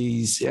to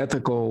these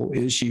ethical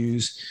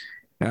issues.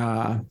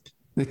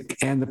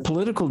 and the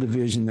political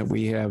division that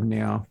we have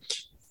now.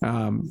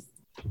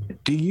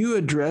 Do you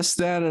address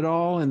that at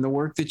all in the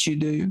work that you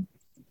do?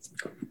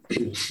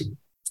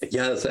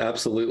 Yes,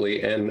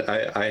 absolutely. And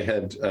I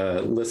had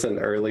listened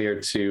earlier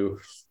to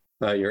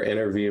your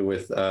interview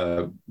with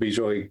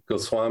Bijoy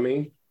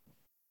Goswami,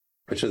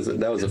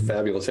 that was a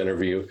fabulous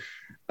interview.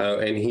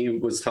 And he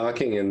was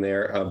talking in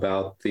there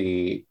about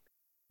the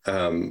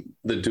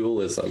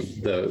dualism,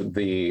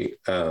 the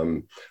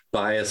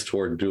bias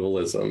toward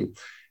dualism.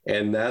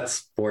 And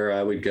that's where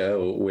I would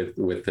go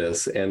with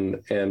this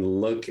and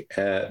look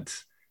at,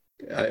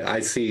 I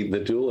see the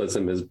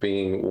dualism as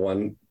being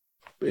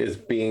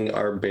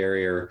our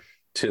barrier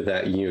to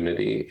that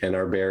unity and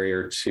our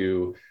barrier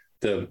to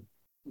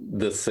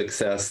the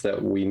success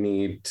that we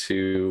need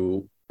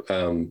to,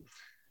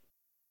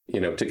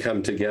 to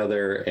come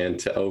together and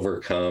to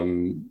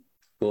overcome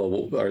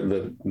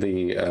the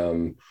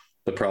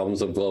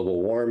problems of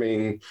global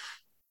warming,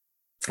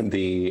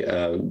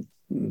 the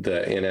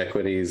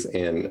inequities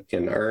in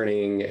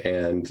earning,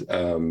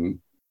 and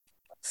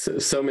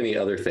so many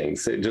other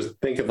things. Just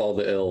think of all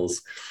the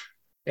ills,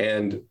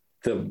 and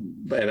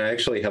I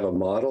actually have a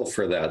model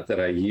for that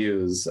I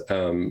use.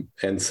 And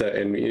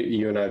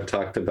you and I've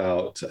talked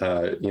about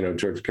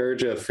George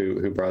Gurdjieff,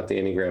 who brought the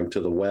Enneagram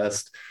to the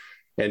West,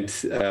 and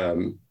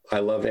I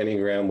love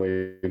Enneagram.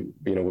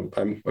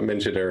 I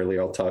mentioned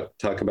earlier. I'll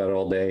talk about it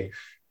all day,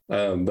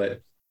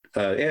 but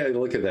yeah,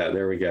 look at that.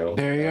 There we go.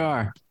 There you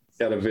are.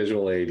 Got a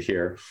visual aid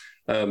here.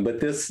 But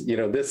this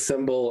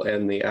symbol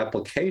and the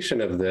application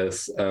of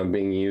this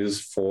being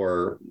used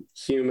for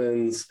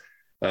humans,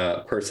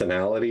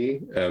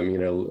 personality.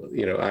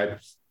 I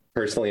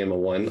personally am a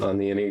 1 on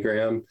the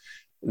Enneagram.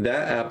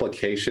 That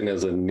application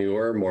is a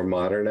newer, more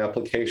modern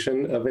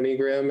application of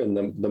Enneagram,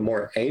 and the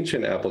more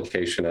ancient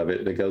application of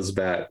it that goes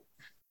back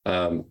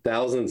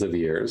thousands of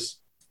years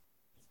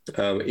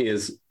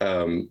is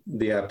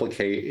the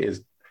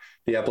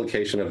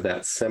application of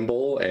that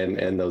symbol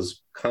and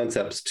those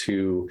concepts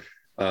to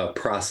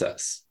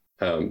process.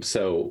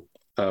 So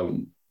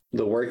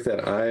the work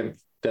that I've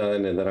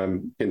done and that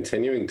I'm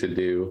continuing to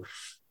do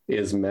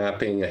is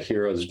mapping a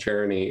hero's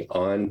journey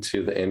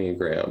onto the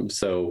Enneagram.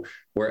 So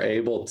we're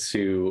able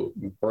to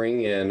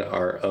bring in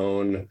our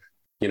own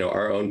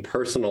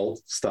personal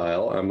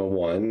style. I'm a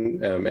 1,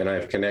 and I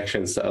have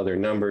connections to other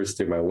numbers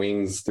through my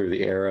wings, through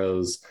the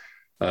arrows,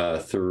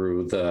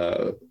 through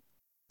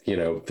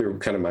through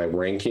kind of my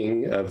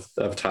ranking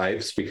of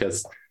types,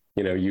 because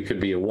you could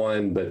be a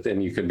 1, but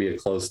then you could be a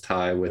close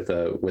tie with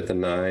a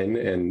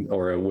 9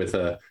 or with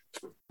a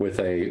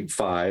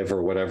 5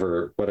 or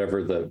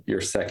whatever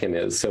your second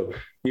is. So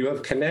you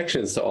have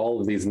connections to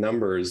all of these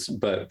numbers,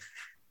 but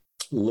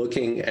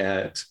looking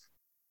at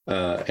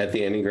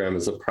the Enneagram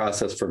as a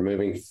process for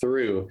moving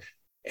through,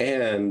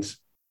 and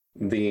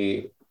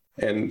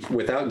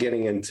without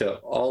getting into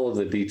all of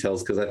the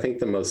details, because I think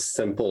the most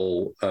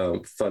simple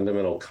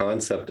fundamental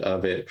concept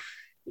of it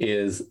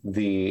is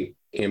the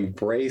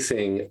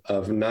embracing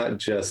of not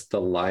just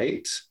the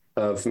light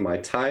of my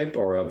type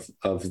or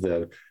of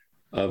the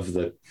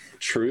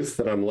truth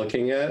that I'm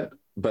looking at,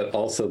 but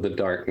also the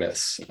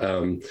darkness.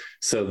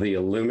 So the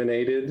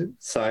illuminated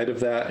side of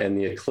that and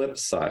the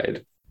eclipse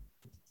side.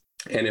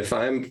 And if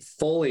I'm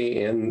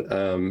fully in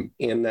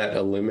that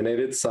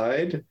illuminated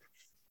side,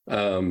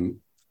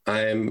 I'm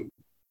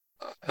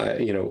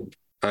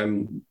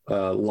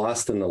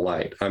lost in the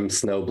light. I'm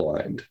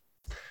snowblind.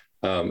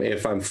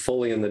 If I'm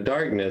fully in the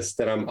darkness,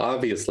 then I'm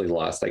obviously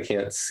lost. I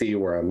can't see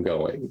where I'm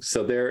going.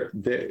 So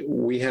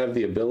we have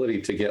the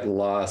ability to get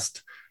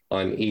lost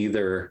on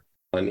either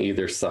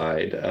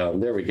side.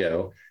 There we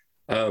go.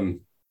 And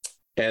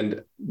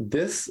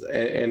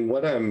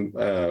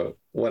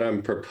what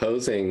I'm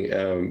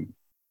proposing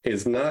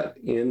is not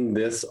in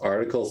this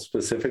article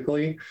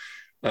specifically,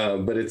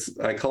 but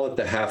I call it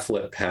the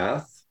half-lit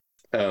path.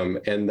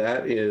 And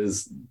that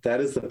is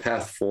the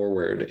path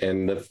forward,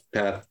 and the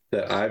path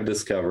that I've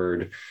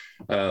discovered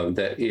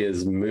that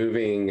is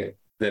moving,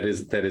 that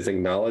is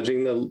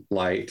acknowledging the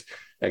light,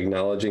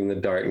 acknowledging the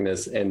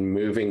darkness, and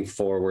moving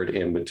forward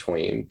in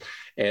between.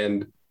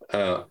 And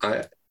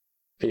the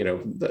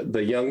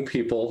young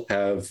people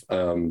have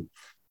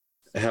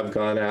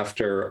gone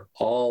after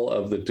all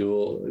of the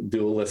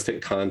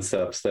dualistic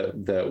concepts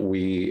that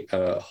we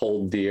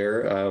hold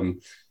dear.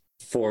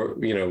 For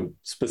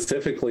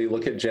specifically,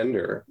 look at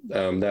gender.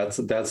 That's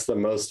the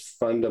most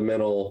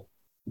fundamental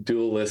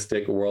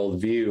dualistic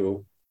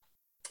worldview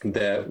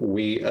that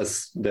we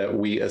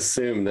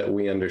assume that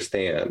we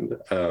understand,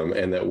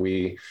 and that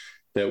we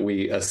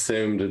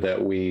assumed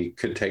that we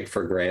could take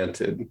for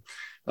granted,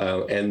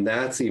 and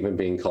that's even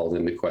being called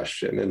into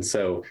question. And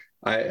so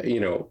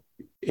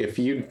if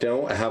you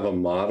don't have a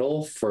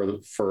model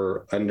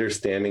for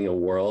understanding a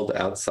world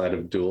outside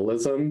of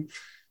dualism,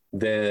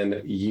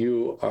 then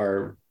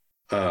you're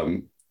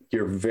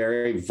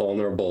very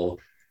vulnerable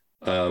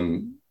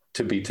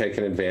to be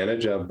taken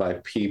advantage of by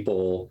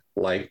people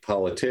like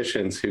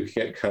politicians who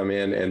can come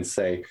in and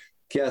say,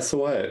 guess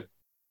what?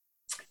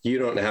 You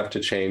don't have to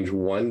change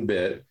one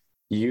bit.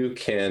 You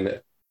can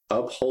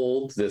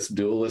uphold this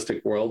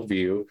dualistic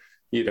worldview.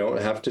 You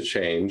don't have to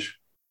change,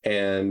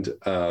 and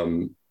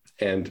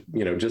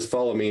just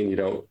follow me, and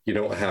you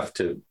don't have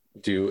to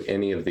do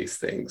any of these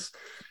things,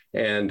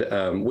 and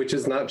which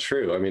is not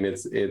true. I mean,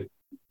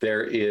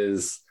 there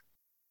is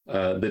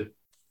the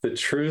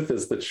truth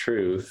is the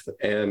truth,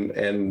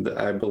 and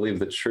I believe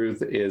the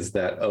truth is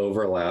that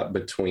overlap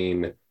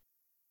between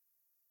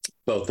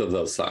both of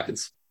those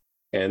sides,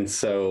 and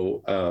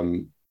so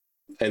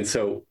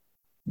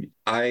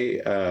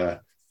I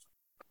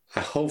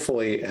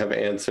hopefully have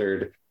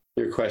answered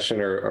your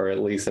question, or at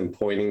least am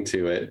pointing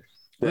to it.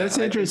 That's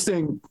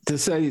interesting to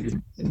say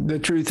the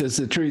truth is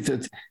the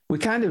truth.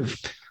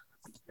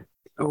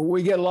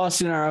 We get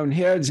lost in our own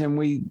heads, and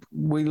we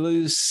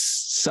lose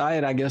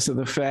sight, I guess, of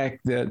the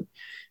fact that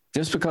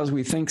just because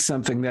we think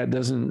something, that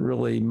doesn't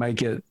really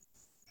make it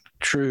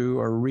true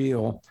or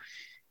real.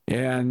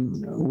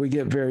 And we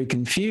get very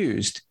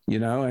confused,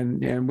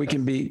 and we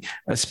can be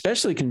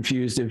especially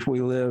confused if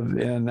we live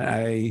in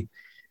a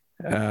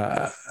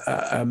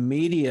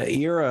media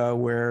era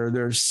where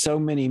there's so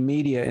many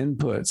media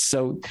inputs.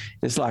 So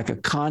it's like a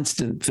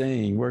constant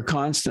thing. We're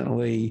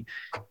constantly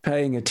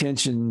paying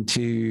attention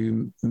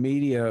to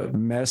media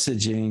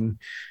messaging,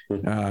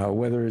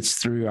 whether it's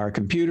through our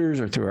computers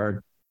or through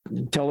our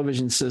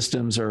television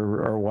systems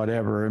or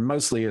whatever. And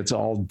mostly it's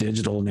all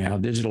digital now,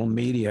 digital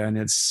media, and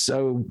it's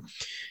so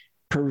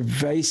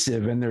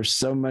pervasive, and there's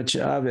so much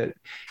of it,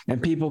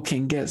 and people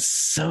can get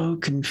so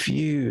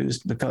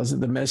confused because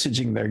of the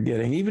messaging they're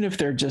getting. Even if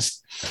they're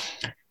just,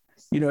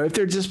 if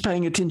they're just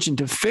paying attention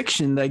to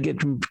fiction, they get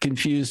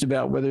confused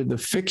about whether the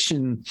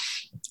fiction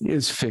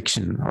is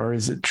fiction or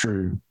is it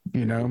true.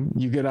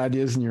 You get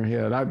ideas in your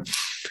head.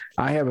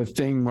 I have a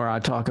thing where I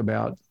talk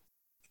about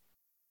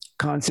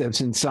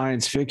concepts in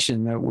science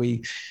fiction that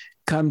we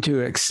come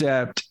to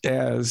accept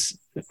as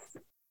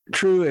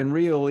true and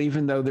real,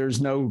 even though there's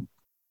no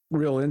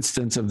real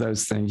instance of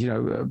those things.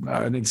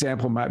 An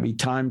example might be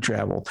time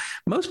travel.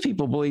 Most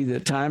people believe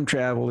that time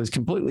travel is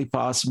completely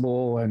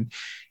possible and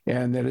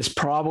that it's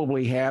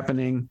probably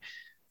happening,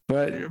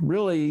 but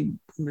really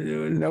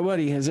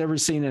nobody has ever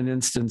seen an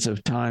instance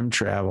of time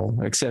travel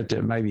except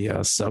at maybe a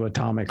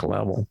subatomic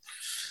level.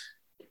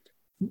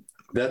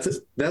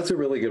 That's a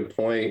really good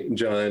point,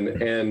 John,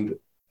 and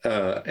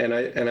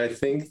I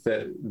think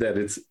that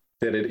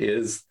it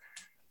is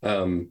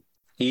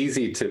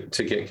easy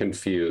to get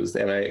confused,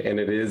 and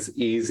it is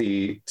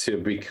easy to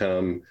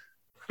become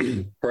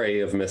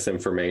prey of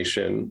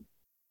misinformation.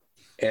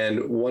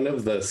 And one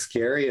of the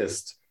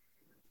scariest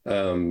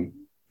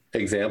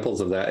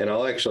examples of that, and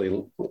I'll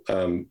actually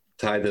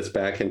tie this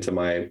back into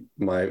my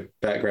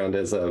background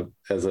as a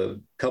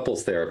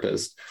couples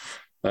therapist,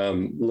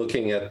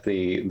 looking at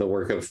the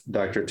work of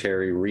Dr.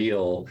 Terry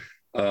Real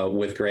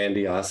with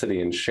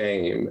grandiosity and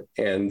shame.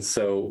 And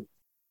so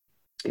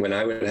when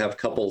I would have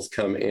couples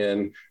come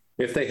in,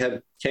 if they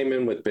came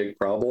in with big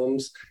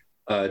problems,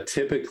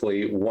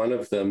 typically one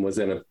of them was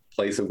in a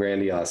place of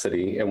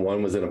grandiosity and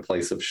one was in a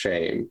place of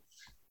shame.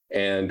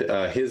 And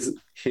his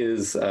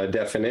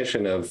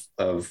definition of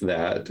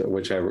that,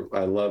 which I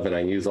love and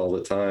I use all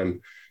the time,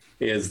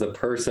 is the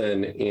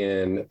person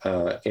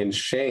in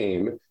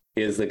shame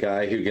is the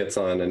guy who gets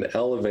on an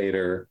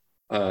elevator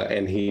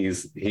and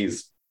he's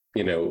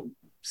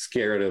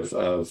scared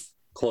of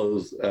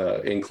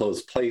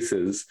enclosed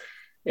places,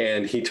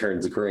 and he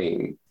turns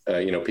green.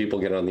 People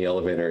get on the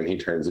elevator and he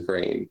turns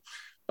green.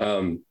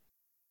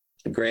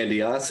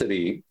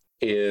 Grandiosity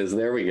is,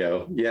 there we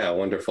go. Yeah,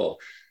 wonderful.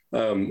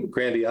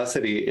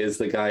 Grandiosity is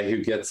the guy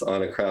who gets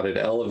on a crowded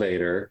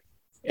elevator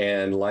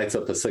and lights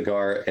up a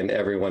cigar and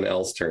everyone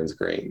else turns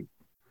green.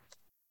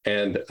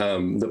 And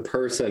the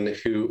person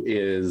who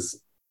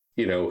is,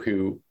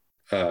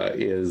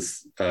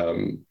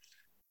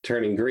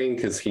 turning green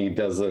because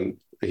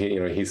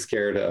he's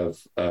scared of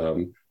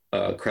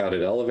a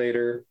crowded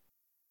elevator,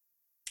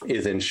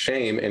 is in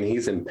shame and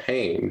he's in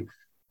pain.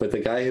 But the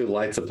guy who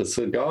lights up a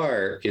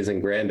cigar is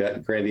in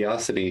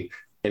grandiosity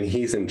and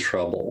he's in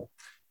trouble.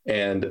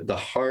 And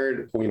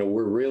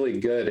we're really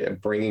good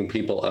at bringing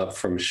people up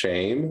from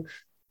shame.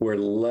 We're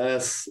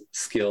less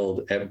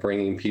skilled at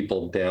bringing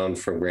people down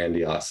from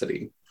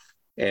grandiosity.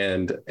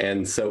 And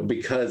so,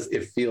 because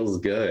it feels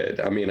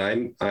good. I mean,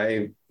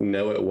 I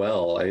know it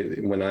well.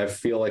 When I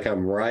feel like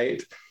I'm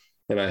right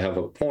and I have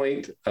a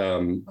point,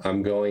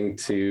 I'm going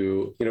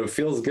to, it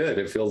feels good.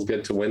 It feels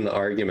good to win the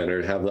argument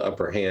or to have the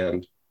upper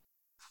hand.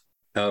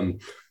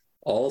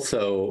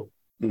 Also,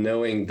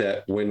 knowing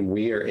that when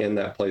we are in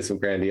that place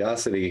of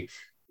grandiosity,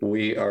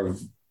 we're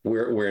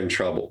in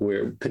trouble.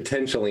 We're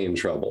potentially in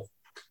trouble.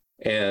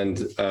 And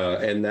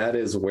that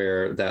is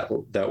where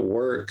that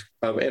work,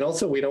 and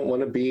also we don't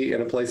want to be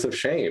in a place of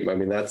shame. I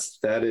mean,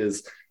 that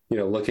is,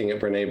 looking at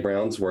Brene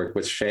Brown's work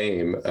with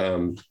shame,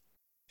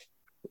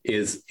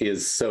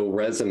 is so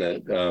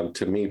resonant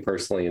to me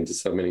personally and to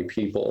so many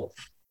people.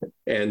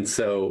 And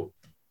so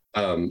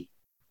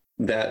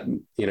that,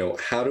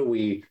 how do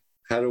we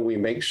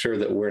make sure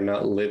that we're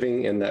not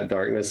living in that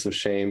darkness of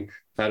shame?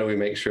 How do we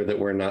make sure that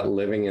we're not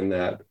living in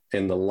that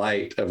in the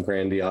light of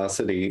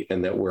grandiosity,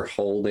 and that we're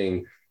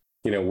holding,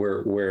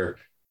 we're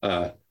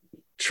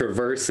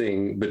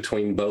traversing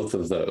between both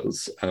of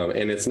those,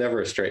 and it's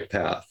never a straight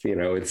path.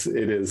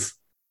 It's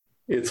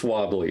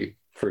wobbly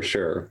for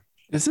sure.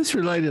 Is this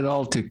related at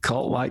all to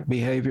cult-like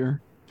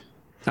behavior?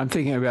 I'm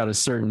thinking about a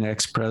certain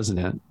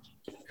ex-president.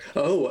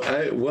 Oh,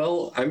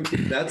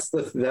 that's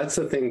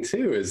the thing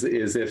too, is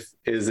if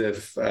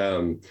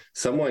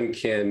someone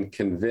can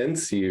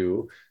convince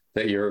you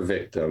that you're a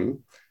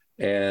victim,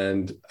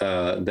 and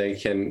they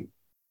can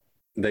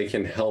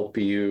help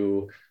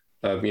you,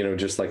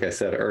 just like I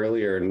said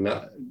earlier,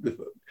 not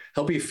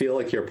help you feel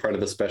like you're part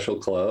of a special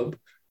club,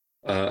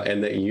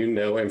 and that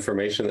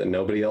information that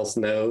nobody else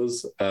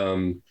knows,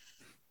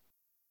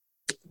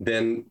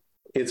 then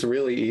it's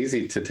really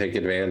easy to take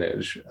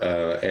advantage.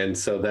 And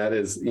so that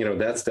is,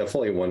 that's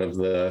definitely one of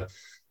the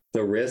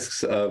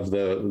risks of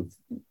a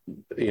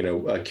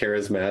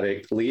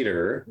charismatic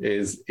leader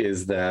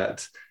is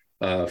that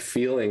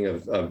feeling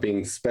of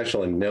being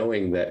special, and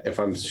knowing that if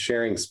I'm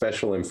sharing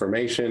special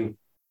information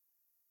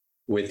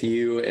with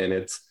you, and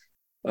it's,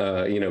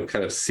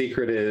 kind of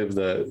secretive,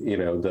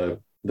 the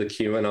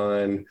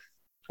QAnon,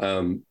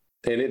 and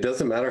it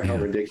doesn't matter how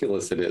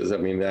ridiculous it is. I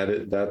mean,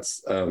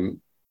 that's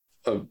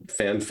a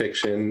fan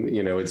fiction.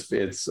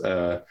 It's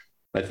I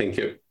think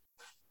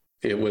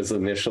it was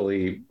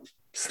initially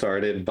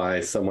started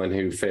by someone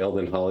who failed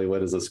in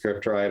Hollywood as a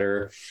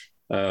scriptwriter,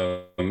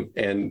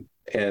 and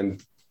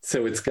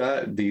so it's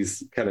got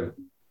these kind of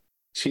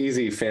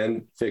cheesy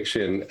fan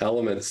fiction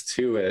elements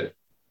to it.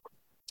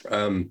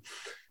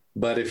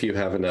 But if you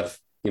have enough,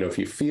 if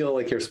you feel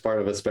like you're part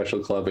of a special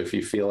club, if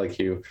you feel like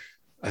you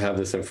have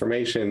this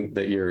information,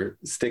 that you're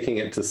sticking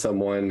it to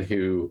someone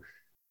who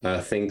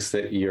thinks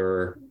that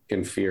you're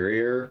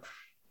inferior,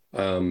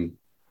 then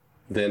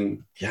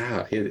the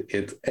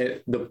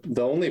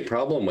only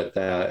problem with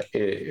that,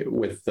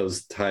 with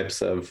those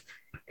types of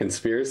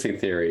conspiracy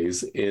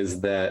theories,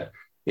 is that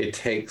it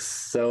takes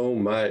so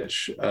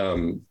much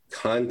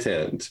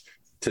content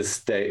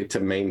to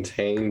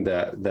maintain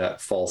that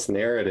false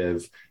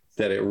narrative,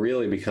 that it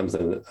really becomes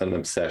an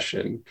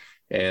obsession.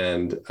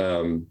 And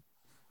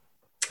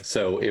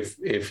so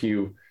if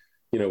you,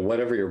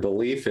 whatever your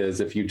belief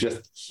is, if you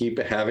just keep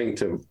having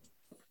to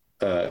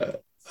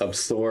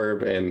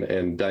absorb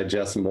and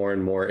digest more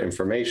and more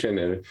information,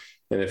 and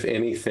if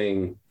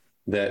anything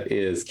that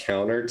is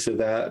counter to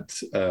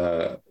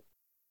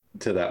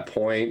that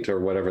point, or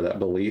whatever that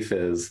belief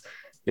is,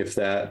 if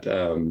that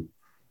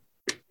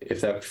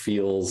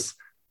feels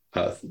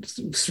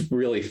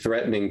really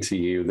threatening to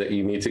you, that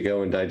you need to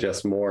go and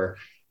digest more,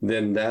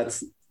 then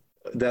that's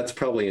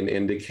probably an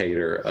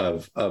indicator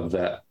of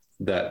that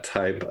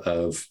type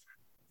of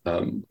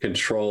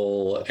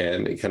control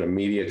and kind of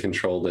media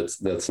control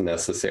that's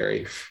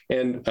necessary.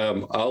 And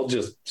I'll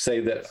just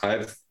say that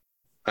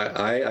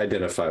I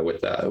identify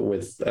with that,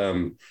 with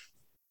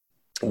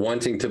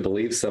wanting to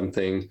believe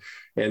something,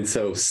 and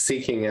so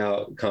seeking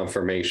out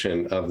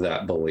confirmation of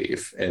that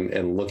belief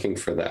and looking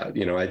for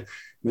that.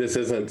 This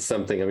isn't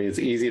something. I mean, it's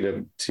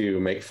easy to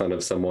make fun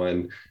of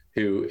someone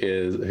who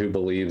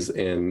believes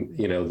in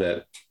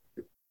that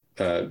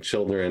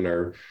children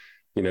are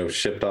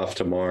shipped off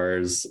to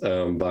Mars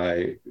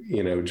by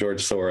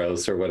George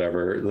Soros, or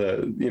whatever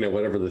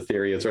whatever the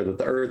theory is, or that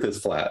the Earth is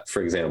flat,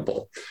 for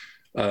example.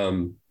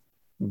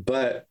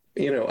 But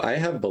I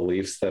have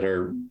beliefs that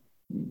are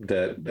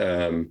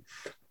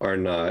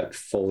not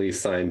fully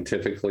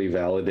scientifically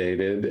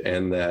validated,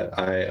 and that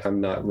I'm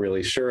not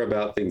really sure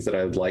about, things that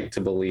I'd like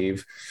to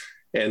believe.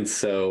 And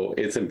so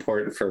it's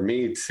important for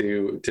me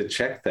to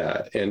check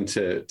that, and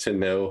to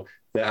know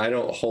that I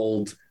don't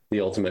hold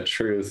the ultimate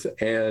truth.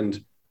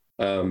 And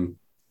you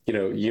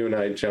and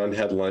I, John,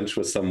 had lunch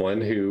with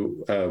someone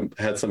who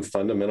had some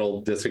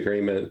fundamental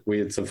disagreement. We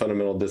had some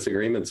fundamental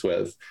disagreements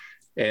with,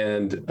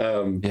 but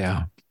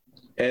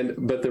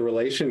the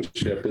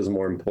relationship is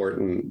more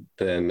important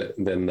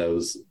than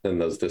those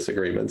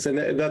disagreements.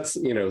 And that's,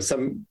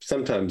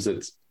 sometimes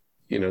it's,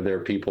 there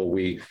are people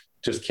we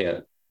just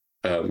can't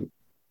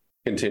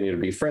continue to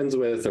be friends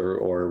with,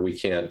 or we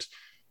can't,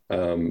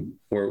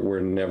 we're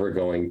never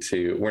going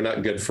to, we're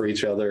not good for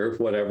each other,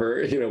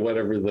 whatever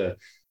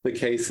the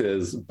case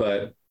is.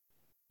 But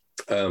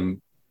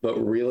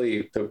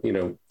really,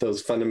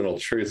 those fundamental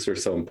truths are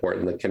so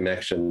important: the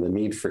connection, the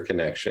need for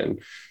connection,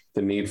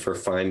 the need for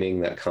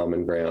finding that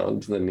common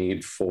ground, the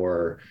need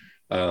for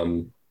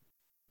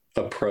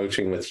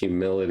approaching with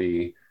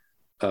humility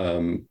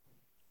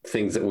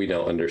things that we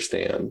don't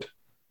understand.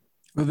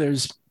 Well,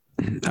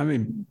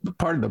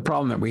 part of the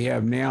problem that we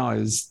have now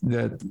is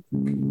that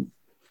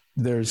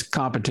there's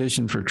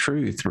competition for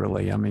truth,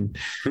 really. I mean,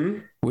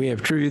 we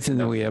have truth, and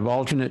then we have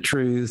alternate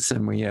truths,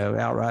 and we have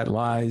outright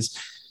lies.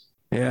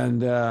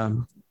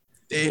 And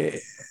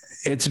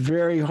it's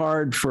very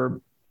hard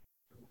for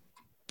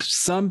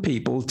some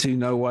people to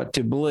know what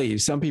to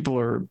believe. Some people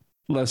are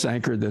less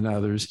anchored than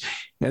others.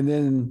 And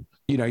then,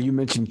 you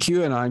mentioned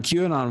QAnon.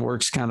 QAnon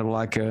works kind of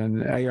like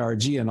an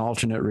ARG, an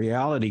alternate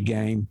reality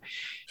game.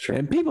 Sure.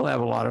 And people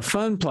have a lot of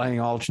fun playing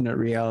alternate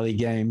reality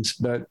games,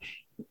 but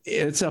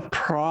it's a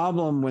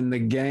problem when the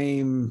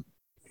game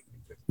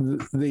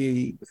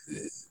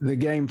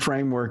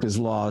framework is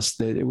lost,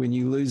 that when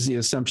you lose the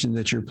assumption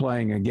that you're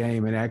playing a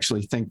game and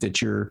actually think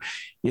that you're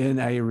in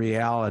a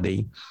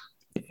reality,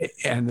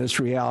 and this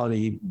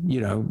reality,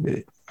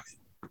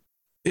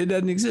 it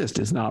doesn't exist.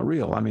 It's not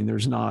real. I mean,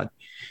 there's not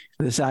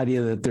this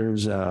idea that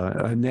there's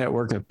a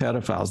network of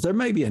pedophiles. There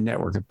may be a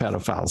network of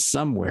pedophiles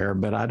somewhere,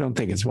 but I don't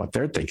think it's what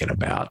they're thinking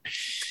about.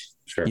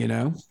 Sure.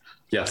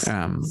 Yes.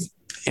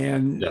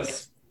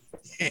 Yes.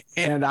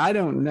 And I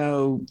don't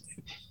know.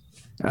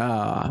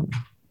 I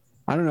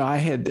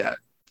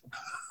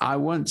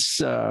once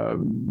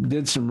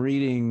did some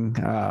reading,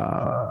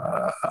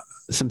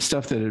 some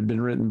stuff that had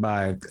been written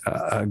by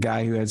a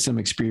guy who had some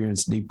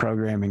experience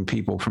deprogramming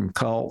people from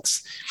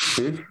cults.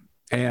 Mm-hmm.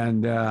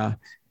 And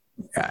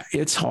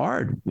it's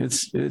hard.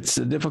 It's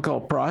a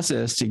difficult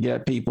process to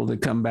get people to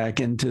come back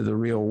into the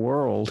real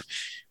world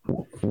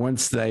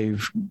once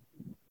they've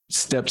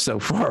stepped so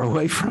far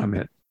away from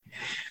it.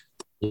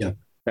 Yeah,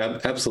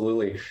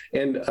 absolutely.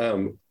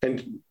 And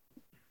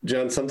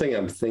John, something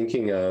I'm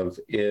thinking of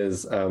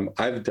is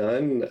I've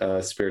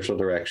done spiritual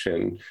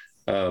direction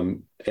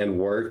and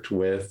worked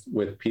with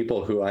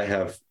people who I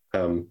have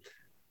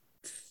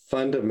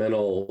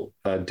fundamental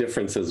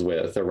differences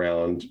with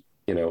around,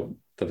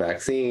 the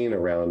vaccine,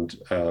 around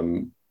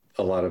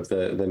a lot of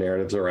the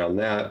narratives around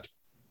that.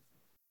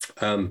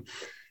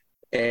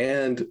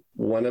 And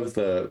one of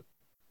the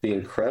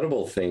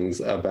incredible things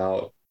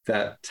about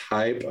that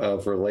type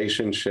of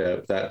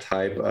relationship, that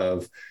type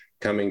of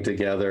coming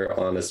together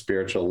on a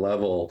spiritual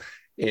level,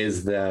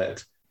 is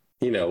that,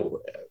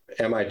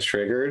 am I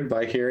triggered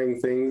by hearing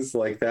things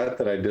like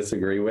that I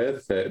disagree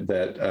with,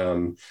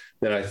 that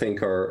I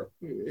think are,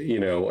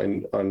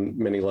 on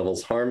many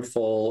levels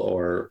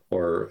harmful or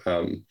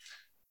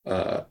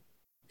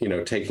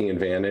taking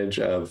advantage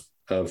of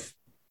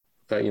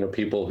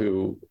people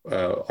who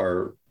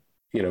are,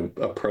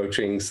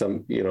 approaching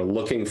some,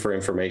 looking for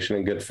information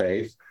in good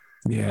faith.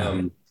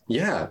 Yeah.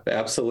 Yeah,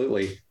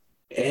 absolutely.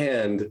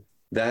 And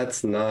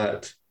that's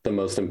not the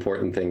most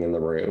important thing in the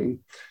room.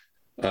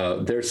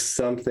 There's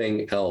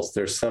something else.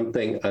 There's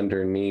something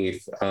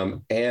underneath.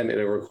 And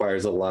it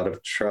requires a lot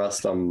of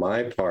trust on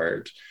my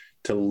part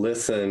to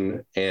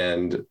listen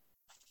and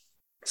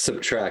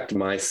subtract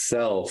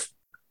myself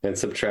and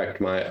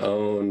subtract my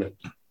own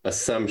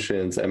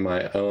assumptions and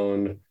my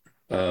own,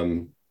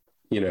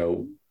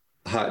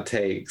 hot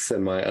takes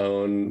and my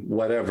own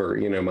whatever,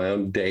 my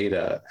own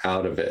data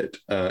out of it,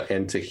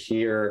 and to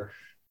hear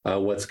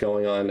what's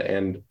going on.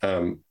 And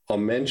I'll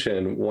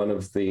mention one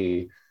of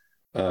the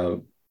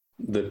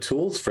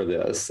tools for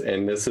this,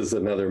 and this is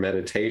another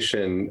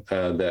meditation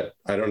that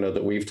I don't know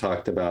that we've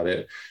talked about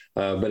it,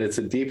 but it's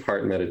a deep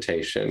heart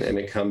meditation, and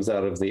it comes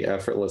out of the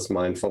effortless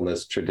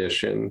mindfulness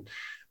tradition,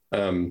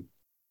 and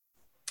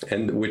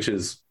which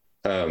is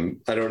I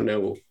don't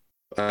know.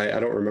 I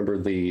don't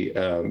remember the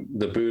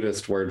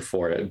Buddhist word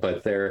for it,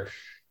 but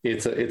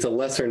it's a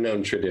lesser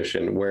known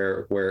tradition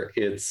where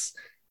it's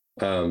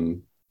a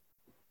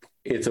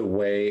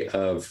way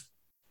of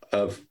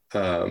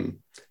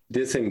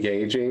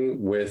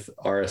disengaging with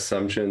our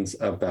assumptions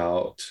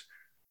about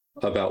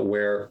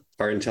where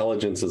our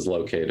intelligence is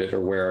located,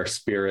 or where our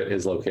spirit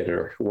is located,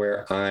 or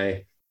where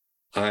I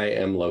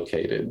am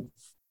located,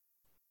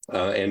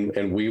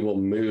 and we will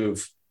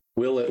move.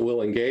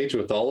 We'll engage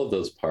with all of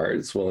those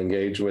parts. We'll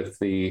engage with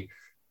the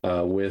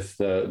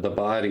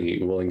body.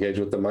 We'll engage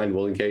with the mind.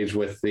 We'll engage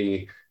with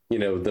the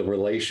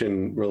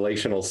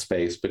relational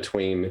space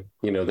between,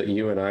 that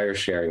you and I are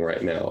sharing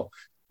right now,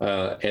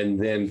 and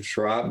then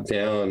drop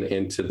down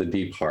into the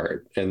deep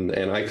heart. And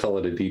I call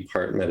it a deep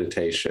heart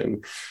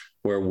meditation,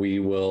 where we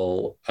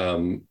will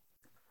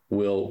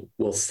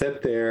we'll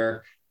sit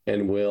there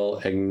and we'll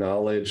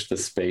acknowledge the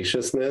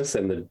spaciousness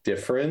and the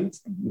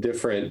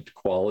different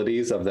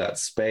qualities of that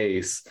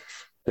space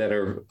that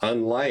are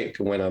unlike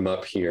when I'm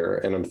up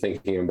here and I'm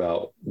thinking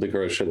about the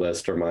grocery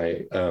list, or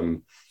my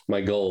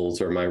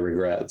goals, or my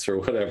regrets, or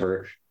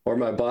whatever, or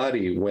my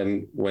body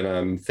when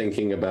I'm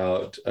thinking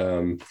about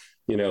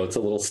it's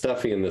a little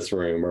stuffy in this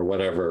room, or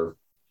whatever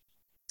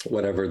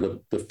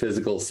the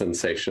physical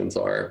sensations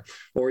are,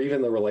 or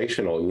even the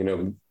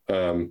relational,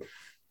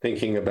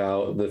 thinking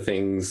about the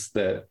things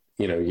that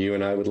you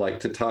and I would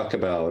like to talk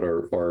about,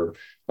 or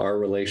our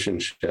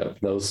relationship,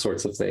 those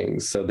sorts of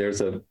things. So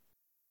there's a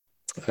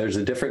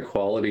different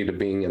quality to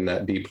being in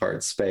that deep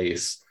heart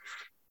space.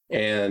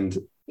 And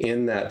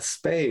in that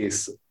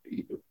space,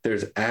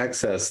 there's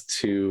access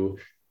to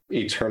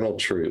eternal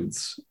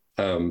truths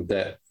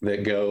that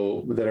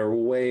are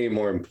way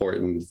more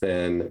important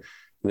than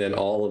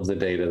all of the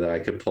data that I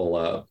could pull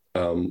up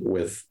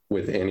with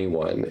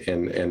anyone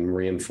and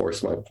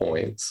reinforce my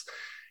points.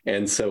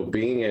 And so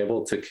being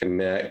able to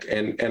connect,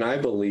 and I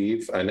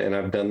believe, and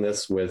I've done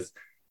this with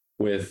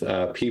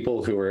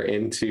people who are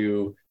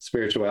into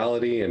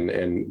spirituality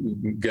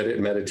and good at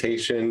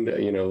meditation,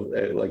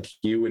 like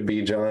you would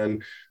be,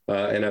 John.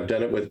 And I've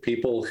done it with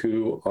people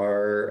who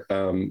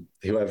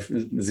have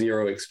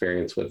zero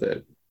experience with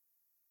it.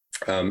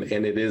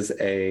 And it is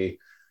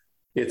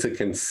it's a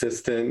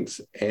consistent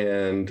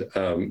and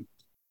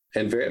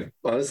very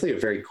honestly a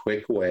very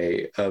quick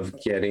way of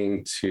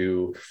getting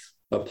to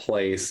a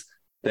place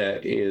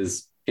that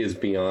is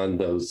beyond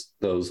those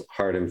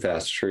hard and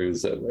fast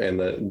truths and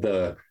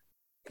the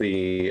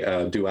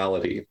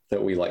duality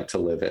that we like to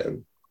live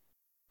in.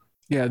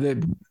 Yeah,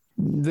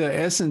 the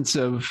essence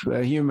of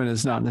a human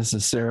is not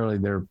necessarily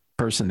their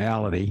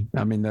personality.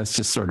 I mean, that's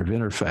just sort of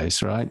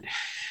interface, right?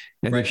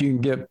 And right. If you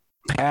can get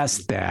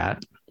past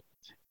that,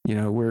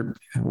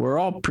 we're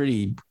all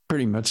pretty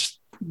much,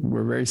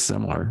 we're very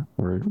similar.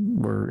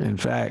 We're in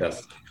fact,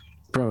 yes.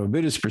 From a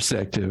Buddhist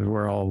perspective,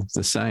 we're all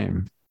the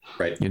same.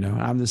 Right.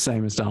 I'm the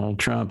same as Donald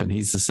Trump, and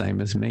he's the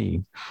same as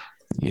me.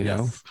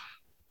 Yes.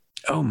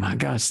 Oh my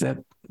gosh,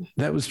 that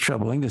was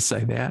troubling to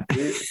say that.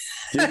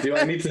 Do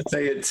I need to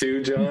say it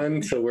too,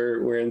 John? So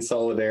we're in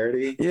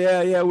solidarity.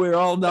 Yeah, we're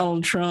all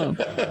Donald Trump.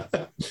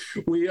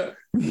 we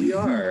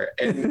are,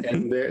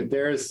 and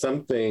there is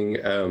something,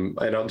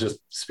 and I'll just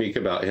speak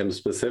about him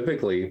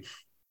specifically.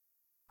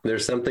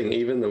 There's something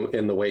even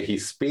in the way he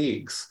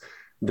speaks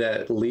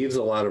that leaves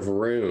a lot of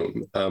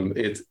room.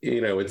 It's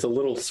a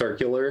little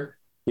circular.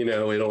 He'll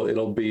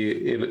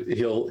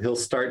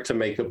start to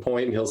make a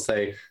point, and he'll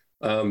say,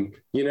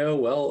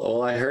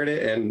 well, I heard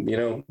it, and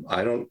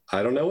I don't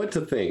know what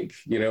to think.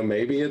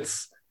 Maybe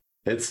that's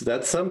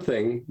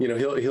something.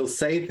 He'll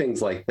say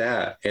things like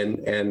that,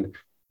 and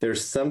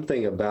there's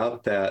something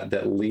about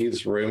that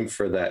leaves room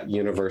for that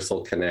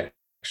universal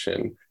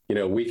connection.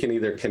 We can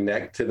either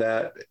connect to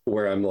that,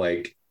 where I'm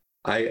like,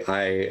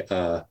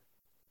 I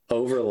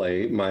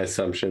overlay my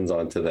assumptions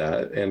onto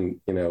that, and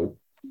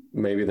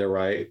maybe they're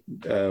right,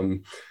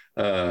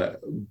 but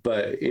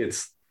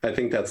I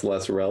think that's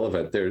less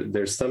relevant.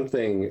 There's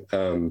something,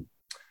 and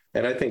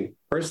I think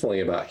personally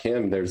about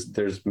him,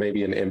 there's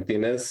maybe an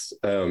emptiness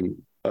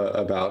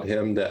about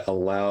him that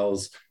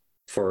allows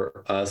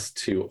for us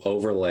to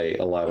overlay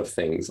a lot of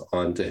things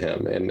onto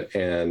him,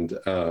 and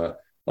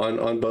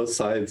on both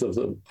sides of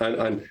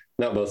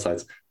not both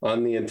sides,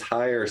 on the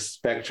entire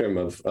spectrum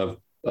of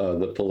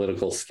the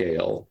political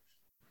scale.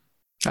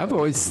 I've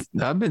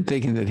been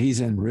thinking that he's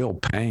in real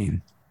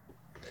pain.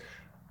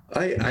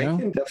 I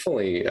can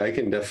definitely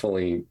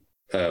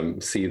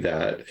see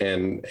that,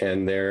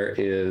 and there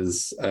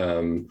is,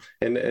 and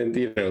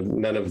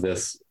none of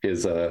this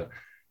is a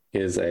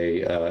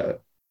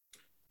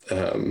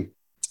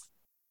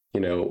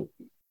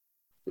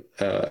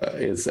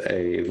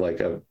like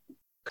a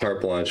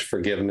carte blanche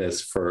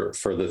forgiveness for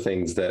the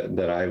things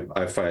that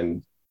I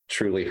find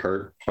truly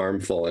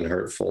harmful and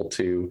hurtful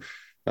to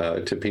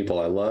people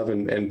I love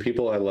and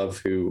people I love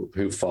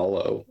who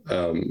follow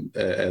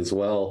as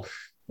well.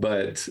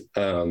 But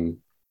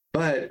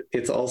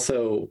it's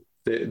also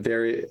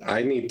there.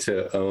 I need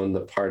to own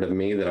the part of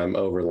me that I'm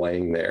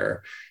overlaying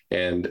there,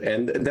 and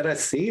that I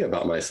see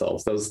about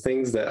myself. Those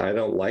things that I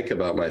don't like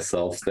about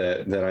myself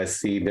that I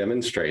see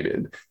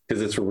demonstrated,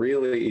 because it's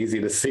really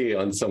easy to see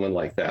on someone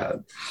like that.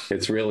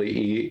 It's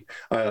really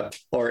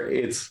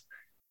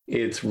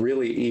it's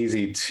really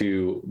easy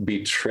to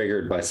be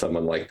triggered by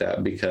someone like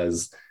that,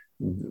 because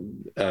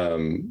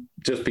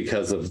just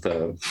because of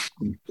the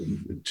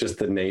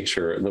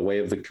nature, the way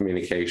of the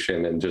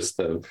communication, and just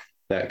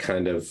that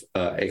kind of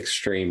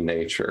extreme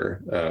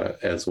nature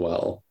as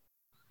well.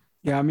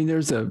 Yeah, I mean,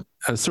 there's a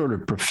sort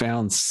of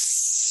profound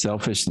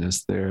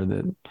selfishness there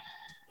that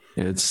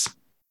it's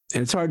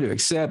hard to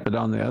accept, but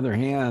on the other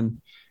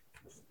hand,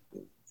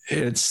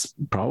 it's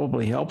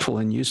probably helpful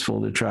and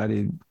useful to try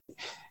to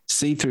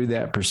see through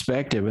that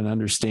perspective and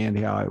understand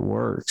how it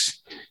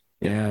works,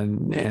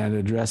 and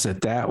address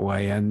it that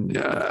way. And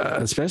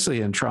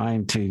especially in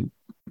trying to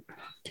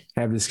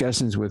have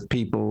discussions with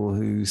people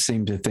who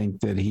seem to think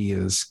that he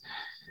is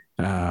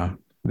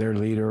their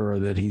leader, or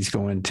that he's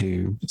going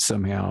to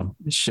somehow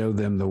show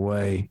them the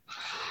way.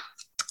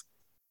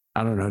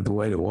 I don't know the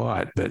way to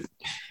what, but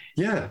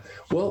yeah,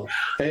 well,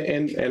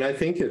 and I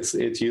think it's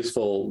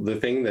useful. The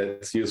thing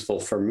that's useful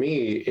for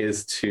me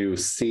is to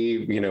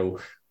see,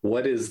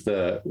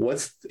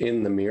 what's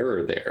in the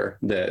mirror there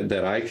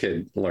that I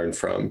could learn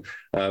from,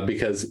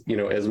 because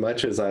as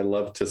much as I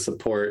love to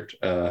support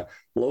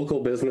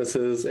local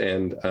businesses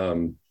and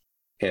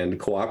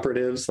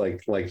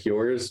cooperatives like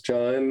yours,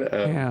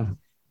 John,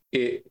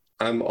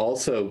 I'm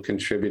also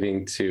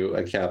contributing to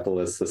a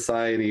capitalist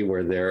society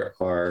where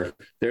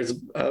there's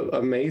an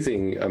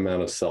amazing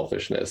amount of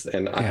selfishness,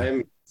 and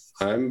I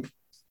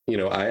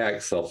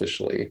act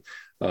selfishly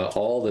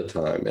all the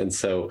time, and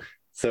so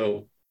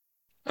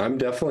I'm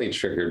definitely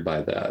triggered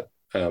by that.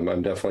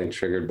 I'm definitely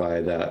triggered by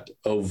that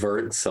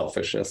overt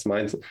selfishness.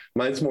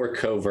 Mine's more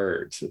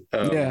covert.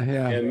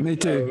 And me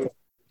too.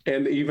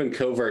 And even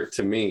covert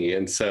to me.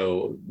 And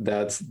so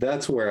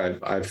that's where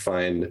I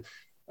find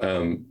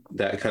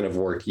that kind of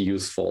work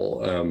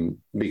useful,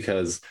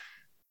 because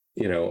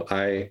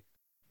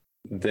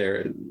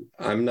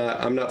I'm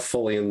not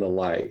fully in the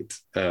light,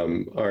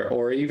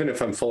 or even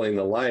if I'm fully in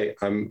the light,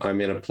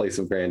 I'm in a place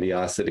of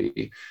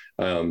grandiosity,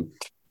 and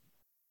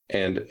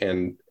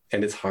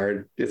and it's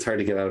hard to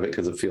get out of it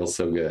because it feels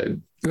so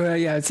good. Well,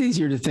 yeah, it's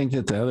easier to think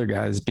that the other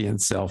guy is being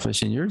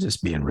selfish and you're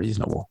just being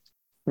reasonable.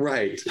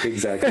 Right,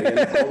 exactly. And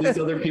all these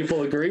other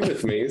people agree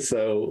with me,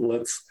 so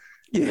let's,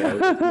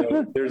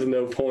 there's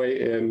no point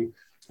in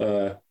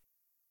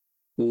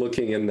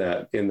looking in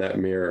that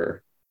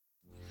mirror.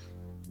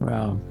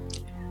 Wow.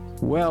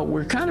 Well,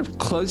 we're kind of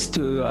close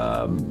to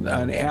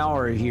an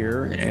hour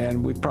here,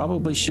 and we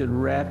probably should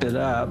wrap it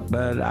up,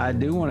 but I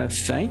do want to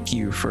thank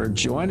you for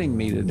joining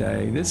me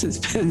today. This has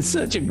been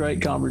such a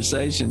great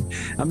conversation.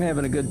 I'm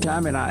having a good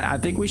time, and I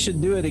think we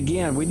should do it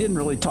again. We didn't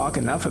really talk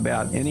enough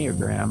about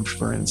Enneagrams,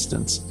 for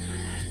instance.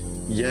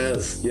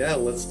 Yes. Yeah,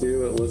 let's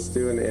do it. Let's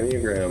do an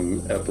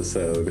Enneagram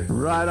episode.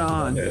 Right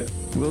on.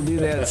 We'll do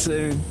that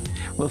soon.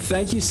 Well,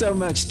 thank you so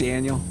much,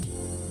 Daniel.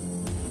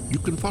 You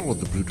can follow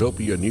the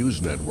Plutopia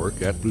News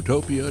Network at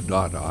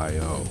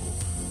plutopia.io.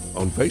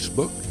 On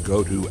Facebook,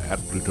 go to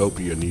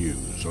 @Plutopia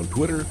News. On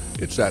Twitter,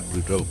 it's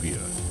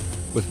 @Plutopia.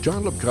 With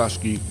John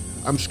Lubkowski,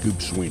 I'm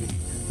Scoop Sweeney.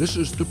 This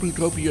is the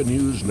Plutopia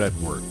News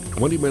Network,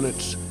 20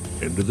 minutes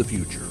into the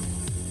future.